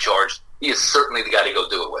battery charged, he is certainly the guy to go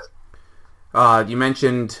do it with. You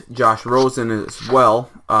mentioned Josh Rosen as well.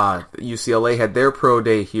 UCLA had their pro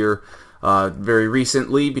day here very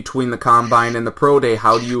recently between the combine and the pro day.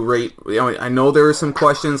 How do you rate? I know there are some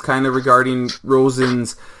questions kind of regarding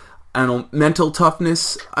Rosen's, mental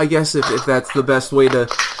toughness, I guess, if that's the best way to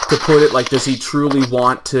put it. Like, does he truly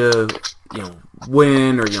want to,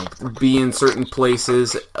 win or be in certain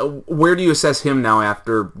places? Where do you assess him now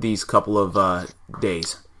after these couple of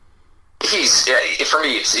days? For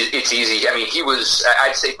me, it's easy. I mean, he was,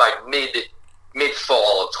 I'd say by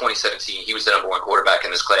mid-fall of 2017, he was the number 1 quarterback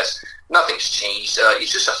in this class. Nothing's changed.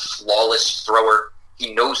 He's just a flawless thrower.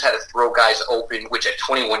 He knows how to throw guys open, which at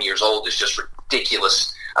 21 years old is just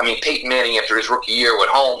ridiculous. I mean, Peyton Manning, after his rookie year, went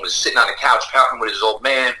home, was sitting on the couch pouting with his old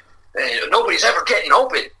man. Nobody's ever getting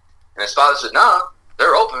open. And his father said, "No,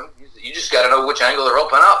 they're open. You just got to know which angle they're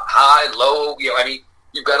open up, high, low.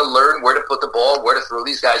 You've got to learn where to put the ball, where to throw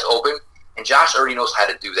these guys open." And Josh already knows how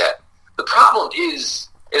to do that. The problem is,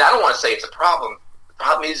 and I don't want to say it's a problem, the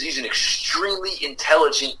problem is he's an extremely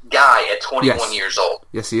intelligent guy at 21 years old.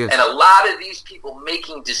 Yes, he is. And a lot of these people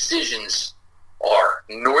making decisions are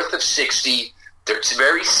north of 60. They're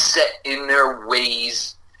very set in their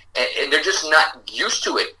ways, and they're just not used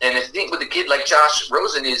to it. And the thing with a kid like Josh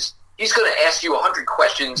Rosen is he's going to ask you 100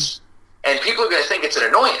 questions, and people are going to think it's an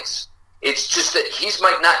annoyance. It's just that he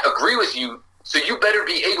might not agree with you, so you better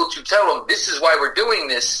be able to tell him this is why we're doing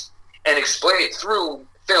this, and explain it through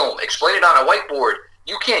film, explain it on a whiteboard,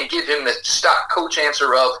 you can't give him the stock coach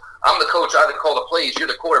answer of, I'm the coach, I call the plays, you're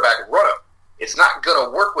the quarterback, run him. It's not going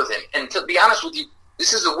to work with him. And to be honest with you,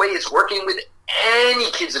 this is the way it's working with any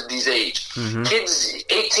kids of these age. Mm-hmm. Kids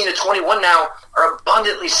 18 to 21 now are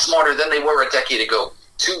abundantly smarter than they were a decade ago,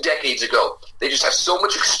 2 decades ago. They just have so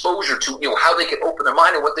much exposure to how they can open their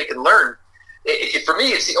mind and what they can learn. For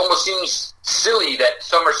me, it almost seems silly that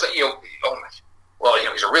some are saying,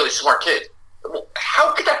 he's a really smart kid. Well,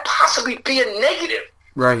 how could that possibly be a negative?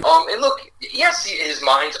 Right. And look, yes, his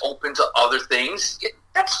mind's open to other things.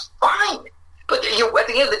 That's fine. But at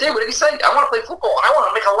the end of the day, what did he say? I want to play football, and I want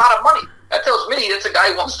to make a lot of money. That tells me that's a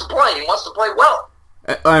guy who wants to play. He wants to play well.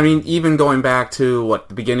 I mean, even going back to,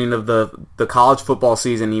 the beginning of the college football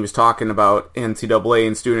season, he was talking about NCAA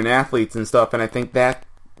and student athletes and stuff, and I think that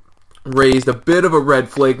raised a bit of a red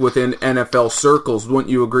flag within NFL circles. Wouldn't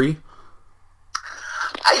you agree?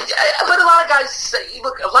 But a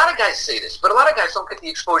lot of guys say this, but a lot of guys don't get the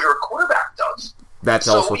exposure a quarterback does. That's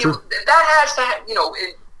also true. That has to have,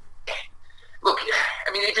 look,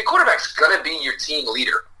 I mean, if your quarterback's going to be your team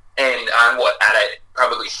leader, and on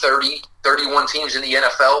probably 30, 31 teams in the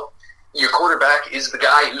NFL, your quarterback is the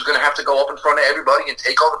guy who's going to have to go up in front of everybody and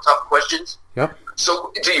take all the tough questions. Yep.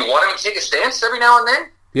 So do you want him to take a stance every now and then?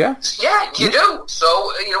 Yeah. Yeah, you do.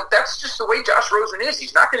 So, that's just the way Josh Rosen is.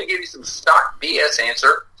 He's not going to give you some stock BS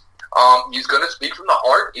answer. He's going to speak from the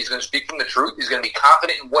heart. He's going to speak from the truth. He's going to be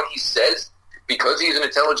confident in what he says because he's an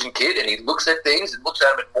intelligent kid and he looks at things and looks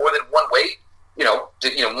at them in more than one way,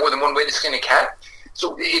 more than one way to skin a cat.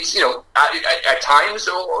 So it's, at times,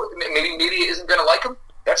 maybe media isn't going to like him.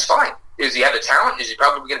 That's fine. Does he have the talent? Is he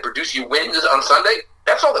probably going to produce you wins on Sunday?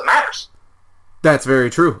 That's all that matters. That's very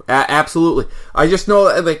true. Absolutely. I just know,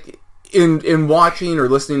 in watching or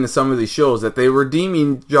listening to some of these shows, that they were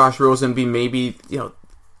deeming Josh Rosen be maybe,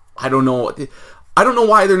 I don't know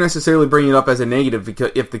why they're necessarily bringing it up as a negative,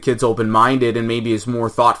 because if the kid's open-minded and maybe is more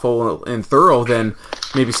thoughtful and thorough than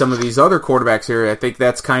maybe some of these other quarterbacks here. I think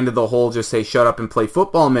that's kind of the whole just say shut up and play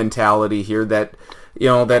football mentality here that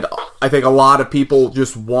I think a lot of people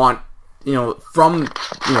just want from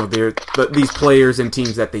these players and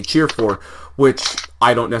teams that they cheer for, which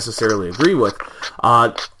I don't necessarily agree with.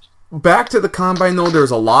 Back to the Combine, though,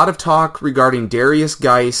 there's a lot of talk regarding Darius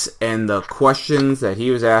Geis and the questions that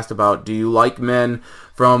he was asked about. Do you like men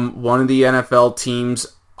from one of the NFL teams?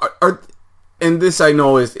 And this I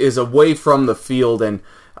know is away from the field,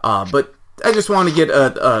 but I just want to get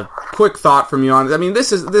a quick thought from you on it. I mean,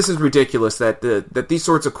 this is ridiculous that these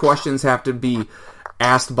sorts of questions have to be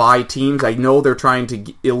asked by teams. I know they're trying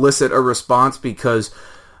to elicit a response because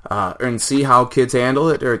and see how kids handle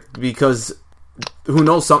it, or because who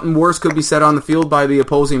knows, something worse could be said on the field by the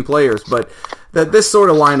opposing players. But this sort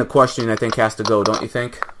of line of questioning, I think, has to go, don't you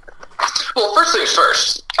think? Well, first things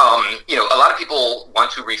first, a lot of people want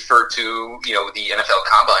to refer to, the NFL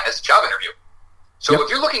Combine as a job interview. So If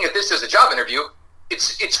you're looking at this as a job interview,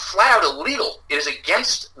 it's flat out illegal. It is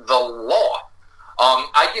against the law.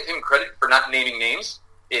 I give him credit for not naming names.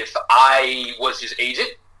 If I was his agent,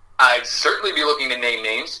 I'd certainly be looking to name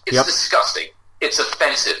names. It's disgusting. It's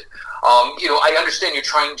offensive. I understand you're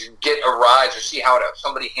trying to get a rise or see how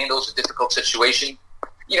somebody handles a difficult situation.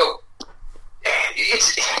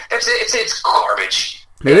 It's garbage.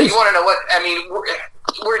 It is. You want to know what? I mean,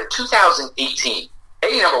 we're in 2018.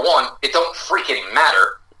 Number one, it don't freaking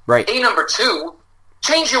matter. Right. Number two,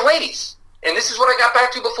 change your ways. And this is what I got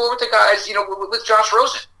back to before with the guys, with Josh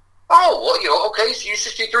Rosen. Oh, well, okay, so you're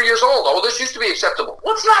 63 years old. Oh, this used to be acceptable.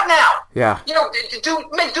 Well, it's not now. Yeah.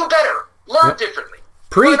 Do better. Learn differently.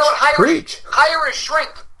 Preach. Preach. Hire a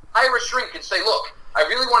shrink. Hire a shrink and say, look, I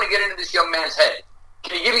really want to get into this young man's head.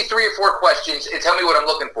 Can you give me 3 or 4 questions and tell me what I'm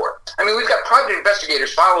looking for? I mean, we've got private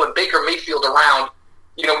investigators following Baker Mayfield around,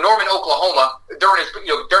 Norman, Oklahoma during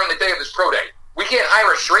the day of his pro day. We can't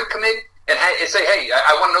hire a shrink come in and say, hey,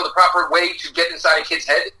 I want to know the proper way to get inside a kid's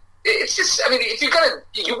head. It's just, I mean, if you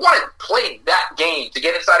want to play that game to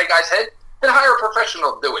get inside a guy's head, then hire a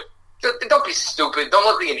professional to do it. Don't be stupid. Don't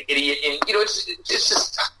look like an idiot. And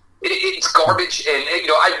it's garbage. And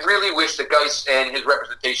I really wish that Geis and his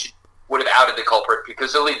representation would have outed the culprit,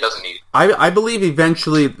 because the league doesn't need it. I believe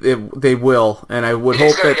eventually they will, and I would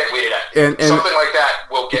hope that get weeded out. And something like that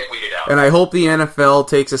will get weeded out. And I hope the NFL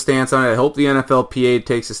takes a stance on it. I hope the NFLPA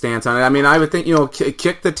takes a stance on it. I mean, I would think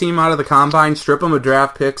kick the team out of the combine, strip them a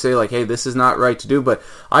draft pick, say like, hey, this is not right to do. But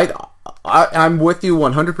I'm with you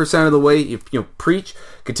 100% of the way. You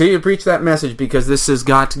continue to preach that message, because this has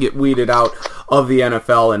got to get weeded out of the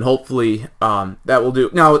NFL, and hopefully that will do.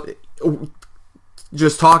 Now,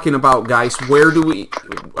 just talking about Geis, where do we?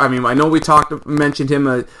 I mean, I know we mentioned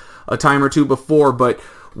him a time or two before, but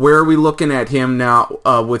where are we looking at him now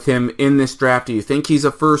with him in this draft? Do you think he's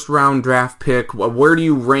a first-round draft pick? Where do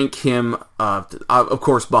you rank him, of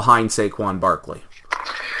course, behind Saquon Barkley?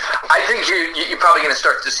 I think you're probably going to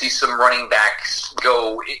start to see some running backs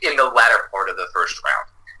go in the latter part of the first round.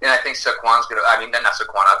 And I think Saquon's going to, not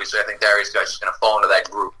Saquon, obviously. I think Darius Geis is going to fall into that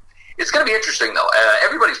group. It's going to be interesting, though.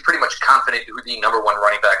 Everybody's pretty much confident who the number one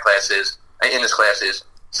running back in this class is.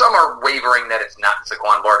 Some are wavering that it's not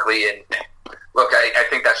Saquon Barkley. And look, I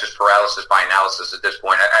think that's just paralysis by analysis at this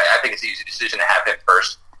point. I think it's an easy decision to have him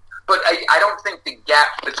first. But I don't think the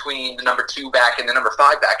gap between the number 2 back and the number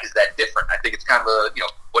 5 back is that different. I think it's kind of a,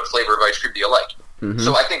 what flavor of ice cream do you like? Mm-hmm.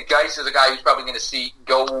 So I think Geis is a guy who's probably going to see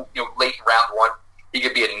go late in round 1. He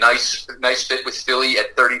could be a nice fit with Philly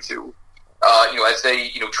at 32. As they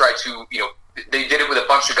try to they did it with a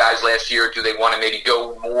bunch of guys last year. Do they want to maybe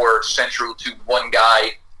go more central to one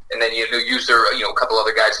guy and then use their a couple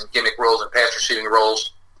other guys in gimmick roles and pass receiving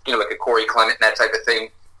roles, like a Corey Clement and that type of thing?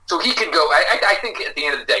 So he could go. I think at the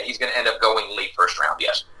end of the day, he's going to end up going late first round.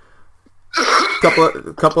 Yes.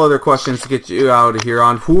 Couple other questions to get you out of here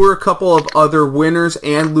on. Who are a couple of other winners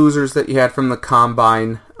and losers that you had from the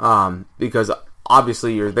Combine? Because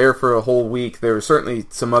obviously you're there for a whole week. There are certainly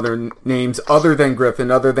some other names other than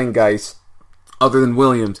Griffin, other than Geis, other than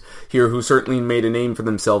Williams here who certainly made a name for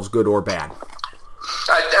themselves, good or bad.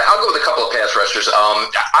 I'll go with a couple of pass rushers.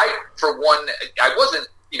 For one, I wasn't.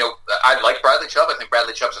 I like Bradley Chubb. I think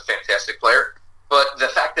Bradley Chubb's a fantastic player. But the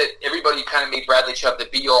fact that everybody kind of made Bradley Chubb the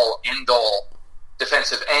be-all, end-all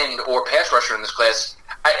defensive end or pass rusher in this class,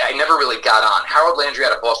 I never really got on. Harold Landry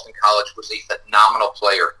out of Boston College was a phenomenal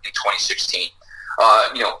player in 2016.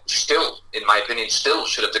 Still, in my opinion,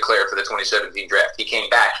 should have declared for the 2017 draft. He came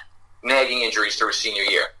back, nagging injuries through his senior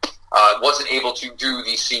year. Wasn't able to do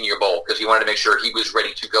the Senior Bowl because he wanted to make sure he was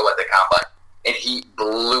ready to go at the Combine. And he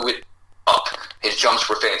blew it up. His jumps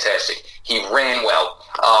were fantastic. He ran well.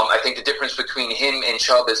 I think the difference between him and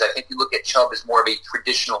Chubb is I think you look at Chubb as more of a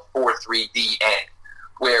traditional 4-3 D end,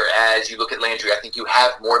 whereas you look at Landry, I think you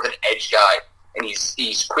have more of an edge guy, and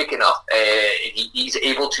he's quick enough. He's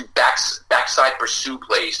able to backside pursue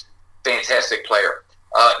plays. Fantastic player.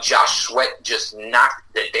 Josh Sweat just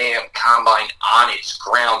knocked the damn Combine on its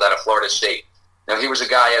ground out of Florida State. Now, he was a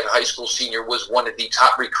guy as a high school senior, was one of the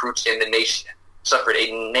top recruits in the nation, suffered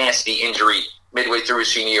a nasty injury midway through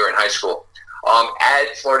his senior year in high school.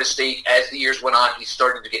 At Florida State, as the years went on, he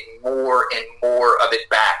started to get more and more of it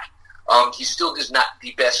back. He still is not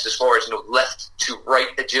the best as far as left to right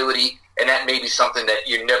agility, and that may be something that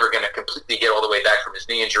you're never going to completely get all the way back from his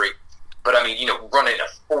knee injury. But, running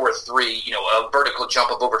a 4.3, a vertical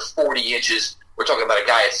jump of over 40 inches, we're talking about a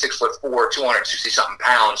guy at 6'4", 260-something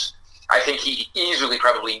pounds. I think he easily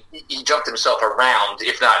he jumped himself around,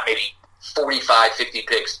 if not maybe 45, 50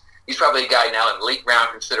 picks. He's probably a guy now in late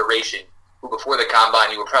round consideration who before the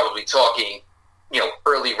Combine you were probably talking,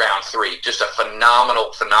 early round 3. Just a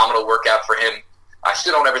phenomenal workout for him. I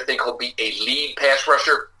still don't ever think he'll be a lead pass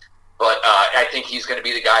rusher, but I think he's going to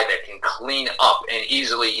be the guy that can clean up and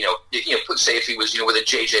easily, say if he was, with a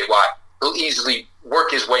J.J. Watt, he'll easily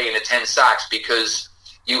work his way into 10 sacks because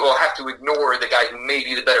you will have to ignore the guy who may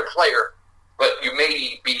be the better player, but you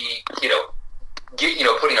may be,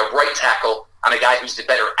 putting a right tackle on a guy who's the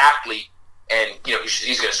better athlete, and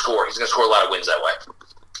he's going to score. He's going to score a lot of wins that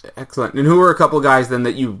way. Excellent. And who are a couple of guys then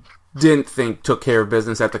that you didn't think took care of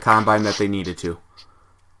business at the Combine that they needed to?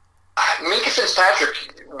 Minka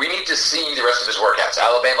Fitzpatrick, we need to see the rest of his workouts.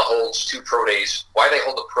 Alabama holds 2 pro days. Why they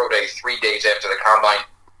hold a pro day 3 days after the Combine,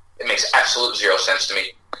 it makes absolute zero sense to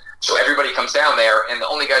me. So everybody comes down there, and the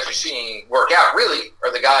only guys you're seeing work out, really,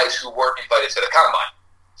 are the guys who weren't invited to the Combine.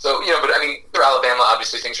 So, for Alabama,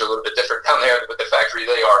 obviously things are a little bit different down there with the factory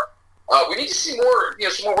they are. We need to see more,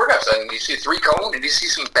 some more workouts. I need to see a 3-cone, and need to see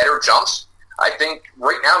some better jumps. I think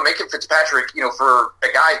right now, Minka Fitzpatrick, for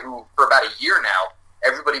a guy who, for about a year now,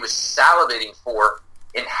 everybody was salivating for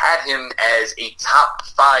and had him as a top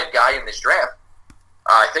 5 guy in this draft.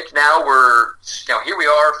 I think now here we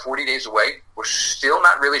are 40 days away. We're still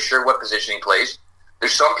not really sure what position he plays.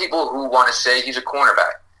 There's some people who want to say he's a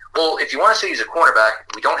cornerback. Well, if you want to say he's a cornerback,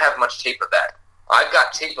 we don't have much tape of that. I've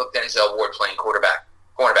got tape of Denzel Ward playing cornerback.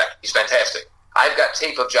 He's fantastic. I've got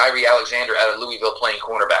tape of Jairi Alexander out of Louisville playing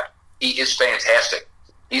cornerback. He is fantastic.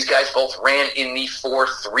 These guys both ran in the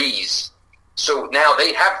 4.3s. So now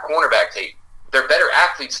they have cornerback tape. They're better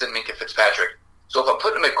athletes than Minka Fitzpatrick. So if I'm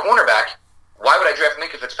putting him at cornerback, why would I draft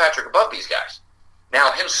Minka Fitzpatrick above these guys?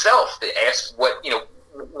 Now himself, they asked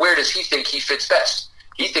where does he think he fits best?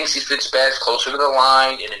 He thinks he fits best closer to the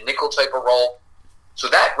line in a nickel type of role. So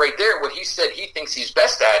that right there, what he said he thinks he's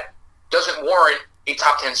best at, doesn't warrant a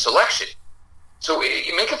top 10 selection. So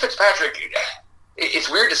Minka Fitzpatrick, it's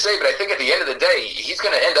weird to say, but I think at the end of the day, he's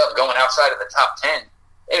going to end up going outside of the top 10.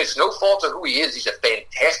 And it's no fault of who he is. He's a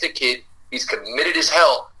fantastic kid. He's committed as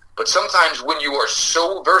hell. But sometimes when you are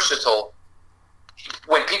so versatile,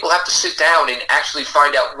 when people have to sit down and actually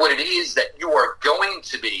find out what it is that you are going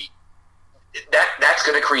to be, that's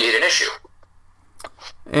going to create an issue.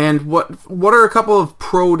 And what are a couple of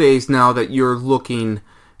pro days now that you're looking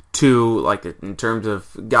to, like, in terms of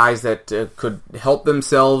guys that could help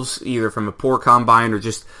themselves either from a poor combine or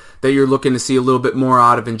just that you're looking to see a little bit more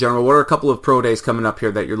out of in general? What are a couple of pro days coming up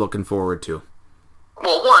here that you're looking forward to?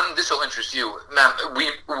 Well, one, this will interest you. Man,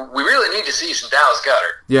 we really need to see some Dallas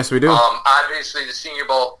Goedert. Yes, we do. Obviously, the Senior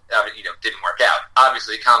Bowl didn't work out.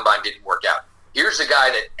 Obviously, the Combine didn't work out. Here's a guy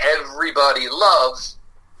that everybody loves,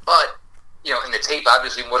 but, in the tape,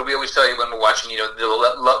 obviously, what do we always tell you when we're watching,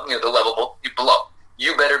 the level below?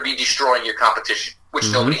 You better be destroying your competition,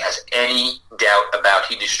 which nobody has any doubt about.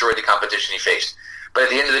 He destroyed the competition he faced. But at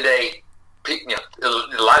the end of the day,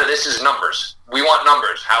 a lot of this is numbers. We want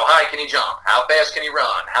numbers. How high can he jump? How fast can he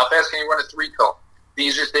run? How fast can he run a 3-cone?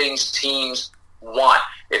 These are things teams want.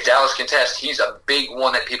 If Dallas can test, he's a big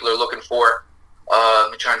one that people are looking for.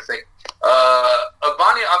 I'm trying to think.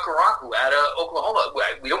 Avani Okoronkwo out of Oklahoma.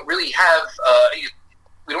 We don't really have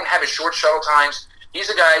his short shuttle times. He's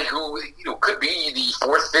a guy who could be the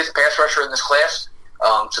 4th, 5th pass rusher in this class.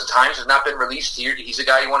 Some times has not been released. He's a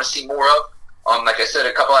guy you want to see more of. Like I said,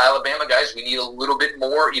 a couple of Alabama guys, we need a little bit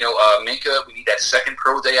more. Minka, we need that second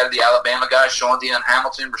pro day out of the Alabama guys, Sean Deion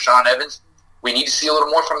Hamilton, Rashaan Evans. We need to see a little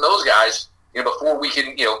more from those guys, before we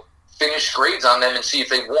can, finish grades on them and see if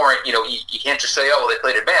they warrant, you can't just say, oh, well, they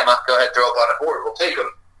played at Bama, go ahead, throw up on the board, we'll take them.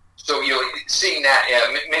 So, seeing that,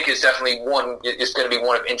 Minka is definitely one, is going to be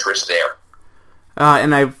one of interest there.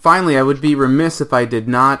 And I would be remiss if I did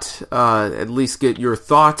not at least get your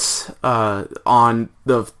thoughts on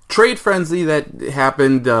the trade frenzy that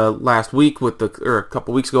happened last week or a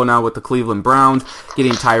couple weeks ago now with the Cleveland Browns,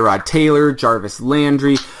 getting Tyrod Taylor, Jarvis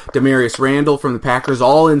Landry, Demarius Randall from the Packers,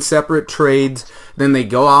 all in separate trades. Then they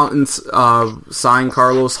go out and sign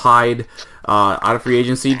Carlos Hyde out of free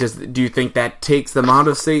agency. Do you think that takes them out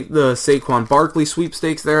of the Saquon Barkley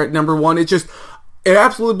sweepstakes there at number 1? It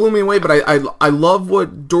absolutely blew me away, but I love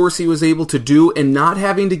what Dorsey was able to do and not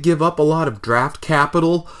having to give up a lot of draft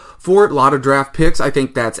capital for it, a lot of draft picks. I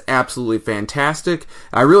think that's absolutely fantastic.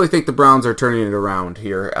 I really think the Browns are turning it around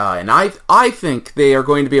here, and I think they are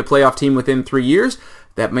going to be a playoff team within 3 years.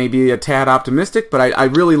 That may be a tad optimistic, but I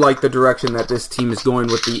really like the direction that this team is going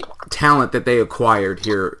with the talent that they acquired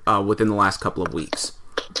here within the last couple of weeks.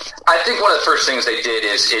 I think one of the first things they did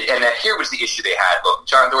here was the issue they had. Look,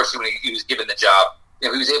 John Dorsey, when he was given the job, he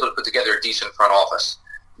was able to put together a decent front office.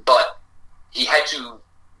 But he had to,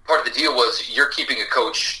 part of the deal was you're keeping a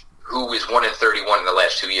coach who is 1-31 in the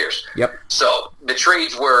last 2 years. Yep. So the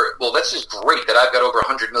trades were, well, this is great that I've got over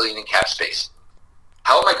 $100 million in cap space.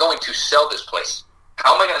 How am I going to sell this place?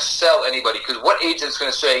 How am I going to sell anybody? Because what agent's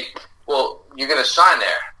going to say, well, you're going to sign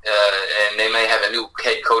there, and they may have a new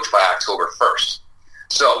head coach by October 1st.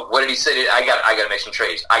 So what did he say? I got to make some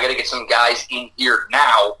trades. I got to get some guys in here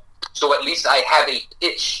now, so at least I have a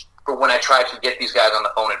pitch for when I try to get these guys on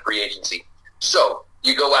the phone in free agency. So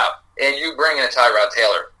you go out and you bring in a Tyrod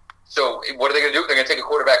Taylor. So what are they going to do? They're going to take a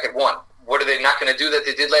quarterback at 1. What are they not going to do that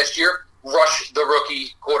they did last year? Rush the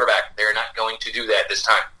rookie quarterback. They're not going to do that this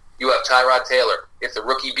time. You have Tyrod Taylor. If the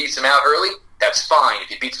rookie beats him out early, that's fine. If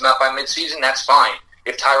he beats him out by midseason, that's fine.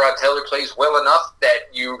 If Tyrod Taylor plays well enough that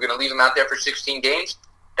you're going to leave him out there for 16 games,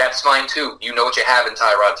 that's fine too. You know what you have in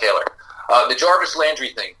Tyrod Taylor. The Jarvis Landry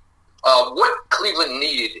thing. What Cleveland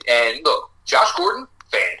needed, and look, Josh Gordon,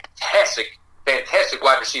 fantastic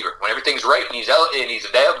wide receiver. When everything's right and he's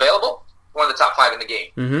available, one of the top 5 in the game.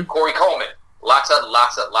 Mm-hmm. Corey Coleman, lots of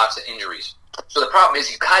injuries. So the problem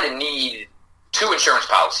is you kind of need 2 insurance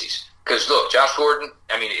policies. Because look, Josh Gordon,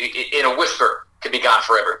 in a whisper, could be gone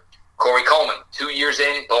forever. Corey Coleman, 2 years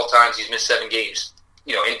in, both times he's missed 7 games,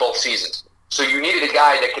 in both seasons. So you needed a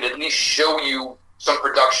guy that could at least show you some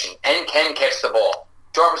production and can catch the ball.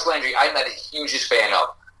 Jarvis Landry, I'm not the hugest fan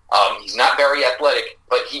of. He's not very athletic,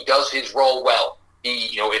 but he does his role well.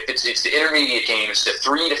 If it's the intermediate game, it's the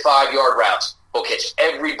 3 to 5 yard routes. He'll catch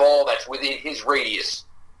every ball that's within his radius.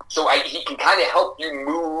 So he can kind of help you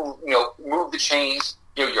move the chains.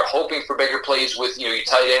 You're hoping for bigger plays with your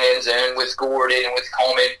tight ends and with Gordon and with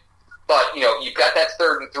Coleman. But, you've got that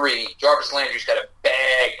 3rd and 3. Jarvis Landry's got a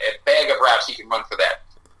bag of routes he can run for that.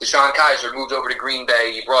 Deshaun Kaiser moved over to Green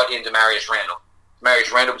Bay. He brought in Demarius Randall.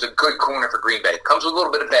 Demarius Randall was a good corner for Green Bay. Comes with a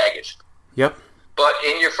little bit of baggage. Yep. But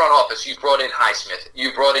in your front office, you've brought in Highsmith.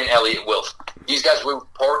 You've brought in Elliott Wilf. these guys were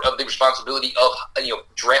part of the responsibility of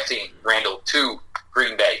drafting Randall to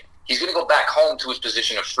Green Bay. He's going to go back home to his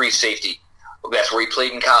position of free safety. That's where he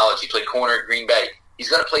played in college. He played corner at Green Bay. He's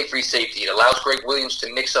going to play free safety. It allows Greg Williams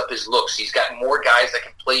to mix up his looks. He's got more guys that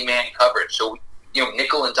can play man coverage. So,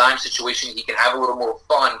 nickel and dime situation, he can have a little more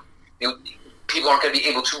fun. People aren't going to be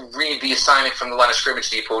able to read the assignment from the line of scrimmage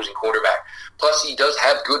to the opposing quarterback. Plus, he does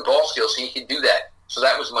have good ball skills, so he can do that. So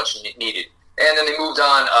that was much needed. And then they moved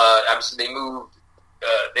on. Obviously, they moved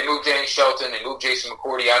Danny Shelton. They moved Jason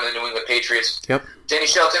McCourty out of the New England Patriots. Yep. Danny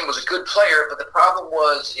Shelton was a good player, but the problem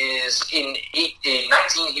is in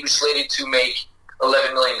 19 he was slated to make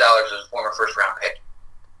 $11 million as a former first-round pick.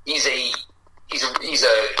 He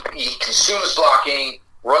consumes blocking,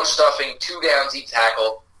 run stuffing, 2 downs, each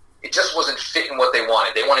tackle. It just wasn't fitting what they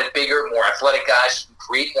wanted. They wanted bigger, more athletic guys who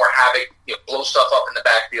create more havoc, blow stuff up in the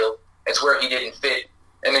backfield. That's where he didn't fit.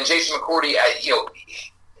 And then Jason McCourty, he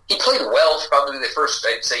played well for probably the first,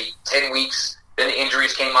 I'd say, 10 weeks. Then the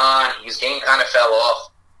injuries came on. His game kind of fell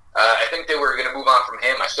off. I think they were going to move on from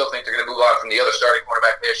him. I still think they're going to move on from the other starting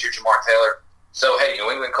cornerback last year, Jamar Taylor. So, hey,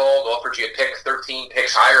 New England called, offered you a pick, 13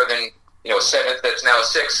 picks higher than, a 7th that's now a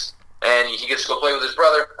 6th, and he gets to go play with his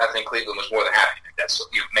brother. I think Cleveland was more than happy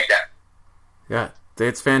to make that. Yeah,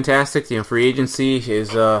 it's fantastic. Free agency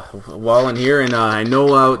is well in here, and I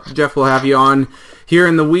know Jeff will have you on here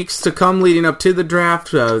in the weeks to come leading up to the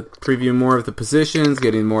draft, preview more of the positions,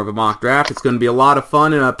 getting more of a mock draft. It's going to be a lot of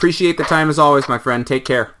fun, and I appreciate the time as always, my friend. Take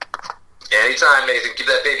care. Anytime, Nathan. Give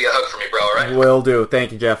that baby a hug for me, bro, all right? Will do.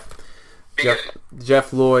 Thank you, Jeff.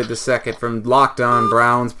 Jeff Lloyd II from Locked On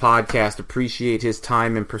Browns podcast. Appreciate his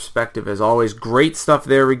time and perspective as always. Great stuff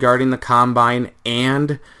there regarding the Combine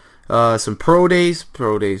and some pro days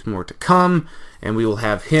more to come, and we will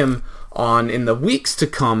have him on in the weeks to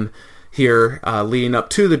come here leading up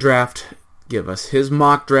to the draft, give us his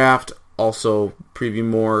mock draft, also preview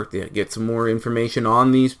more, get some more information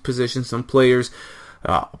on these positions, some players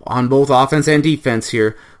on both offense and defense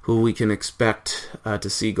here who we can expect to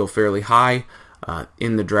see go fairly high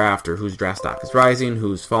in the draft, or whose draft stock is rising,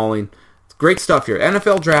 who's falling. Great stuff here.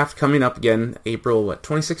 NFL draft coming up again, April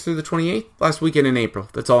 26th through the 28th? Last weekend in April.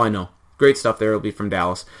 That's all I know. Great stuff there. It'll be from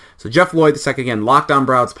Dallas. So Jeff Lloyd II, again, Locked On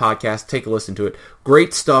Browns podcast. Take a listen to it.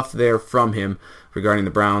 Great stuff there from him regarding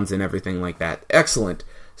the Browns and everything like that. Excellent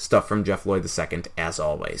stuff from Jeff Lloyd II, as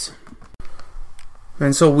always.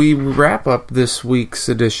 And so we wrap up this week's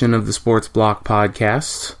edition of the Sports Block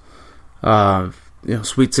podcast.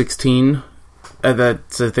 Sweet 16.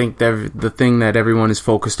 That's, I think, the thing that everyone is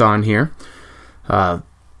focused on here. Your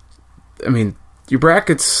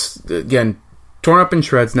brackets, again, torn up in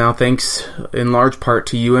shreds now, thanks in large part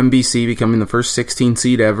to UMBC becoming the first 16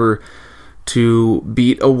 seed ever to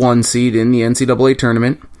beat a 1 seed in the NCAA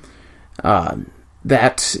Tournament.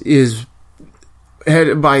 That is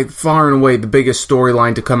by far and away the biggest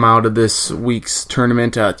storyline to come out of this week's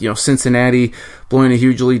tournament. Cincinnati blowing a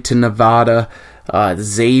huge lead to Nevada.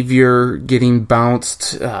 Xavier getting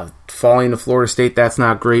bounced, falling to Florida State. That's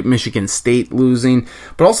not great. Michigan State losing.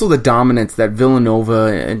 But also the dominance that Villanova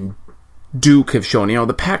and Duke have shown.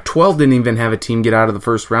 The Pac-12 didn't even have a team get out of the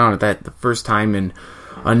first round the first time in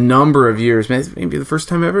a number of years. Maybe the first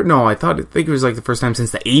time ever? No, I think it was like the first time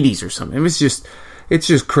since the 80s or something. It's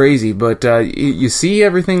just crazy. But you see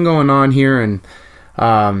everything going on here, and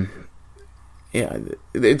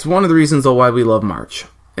it's one of the reasons though why we love March.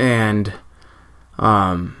 And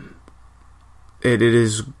it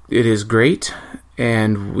is great,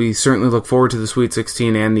 and we certainly look forward to the Sweet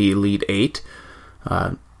 16 and the Elite 8.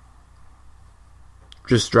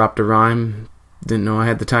 Just dropped a rhyme. Didn't know I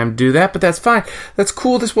had the time to do that, but that's fine. That's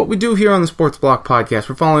cool. That's what we do here on the Sports Block podcast.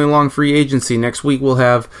 We're following along free agency. Next week we'll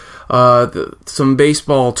have some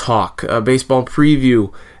baseball talk, baseball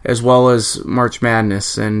preview, as well as March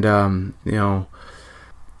Madness, and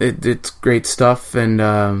it's great stuff. And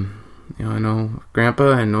I know,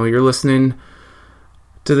 Grandpa, I know you're listening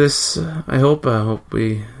to this. I hope I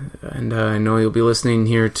know you'll be listening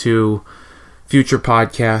here to future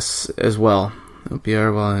podcasts as well. Hope you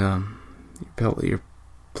are. Well, you're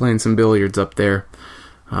playing some billiards up there,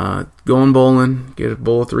 going bowling. Get a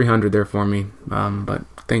bowl of 300 there for me. But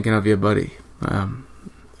thinking of you, buddy, and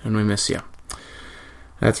we miss you.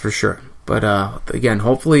 That's for sure. But again,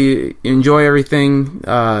 hopefully you enjoy everything.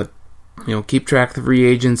 Keep track of the free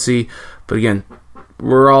agency. But again,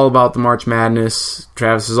 we're all about the March Madness.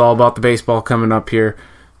 Travis is all about the baseball coming up here.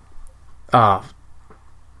 But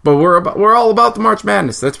we're all about the March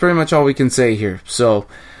Madness. That's pretty much all we can say here. So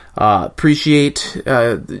Appreciate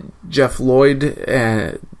Jeff Lloyd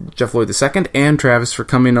II, and Travis for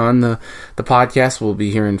coming on the podcast. We'll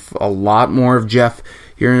be hearing a lot more of Jeff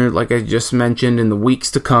here, like I just mentioned, in the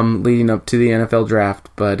weeks to come leading up to the NFL draft.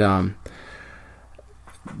 But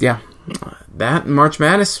that March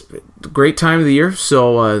Madness, great time of the year.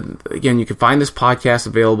 So again, you can find this podcast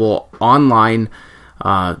available online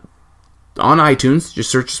on iTunes.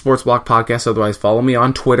 Just search Sports Block Podcast. Otherwise, follow me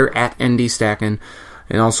on Twitter at NDStacken.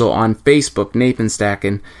 And also on Facebook, Nathan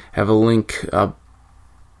Stacken. Have a link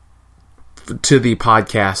to the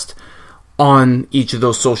podcast on each of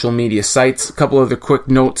those social media sites. A couple other quick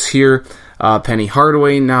notes here. Penny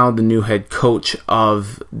Hardaway, now the new head coach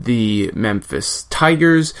of the Memphis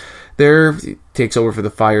Tigers. There, he takes over for the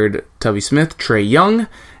fired Tubby Smith, Trae Young,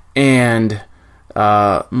 and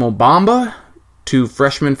Mo Bamba, 2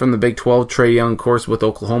 freshmen from the Big 12. Trae Young, of course, with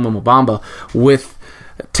Oklahoma. Mo Bamba with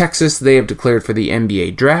Texas. They have declared for the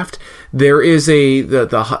NBA draft. There is the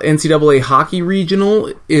NCAA hockey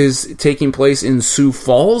regional is taking place in Sioux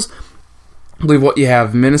Falls. I believe what you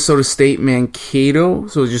have, Minnesota State, Mankato,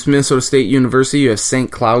 so just Minnesota State University. You have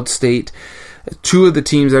St. Cloud State. 2 of the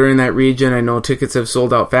teams that are in that region. I know tickets have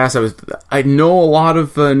sold out fast. I know a lot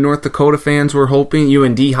of North Dakota fans were hoping,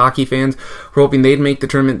 UND hockey fans were hoping they'd make the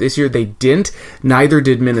tournament this year. They didn't. Neither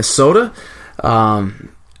did Minnesota. But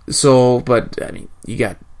I mean, you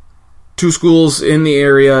got 2 schools in the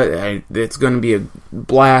area. It's going to be a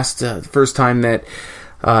blast. The first time that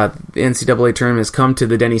the NCAA tournament has come to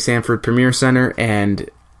the Denny Sanford Premier Center, and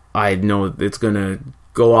I know it's going to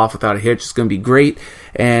go off without a hitch. It's going to be great,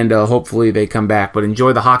 and hopefully they come back. But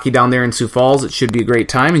enjoy the hockey down there in Sioux Falls. It should be a great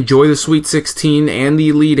time. Enjoy the Sweet 16 and the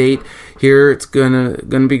Elite 8 here. It's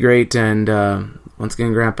gonna be great, and once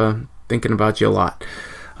again, Grandpa, thinking about you a lot.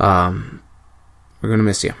 We're going to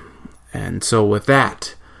miss you. And so with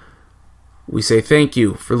that, we say thank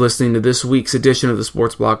you for listening to this week's edition of the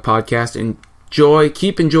Sports Block Podcast.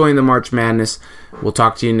 Keep enjoying the March Madness. We'll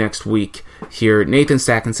talk to you next week here. Nathan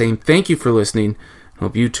Stacken saying thank you for listening.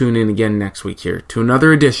 Hope you tune in again next week here to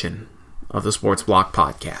another edition of the Sports Block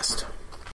Podcast.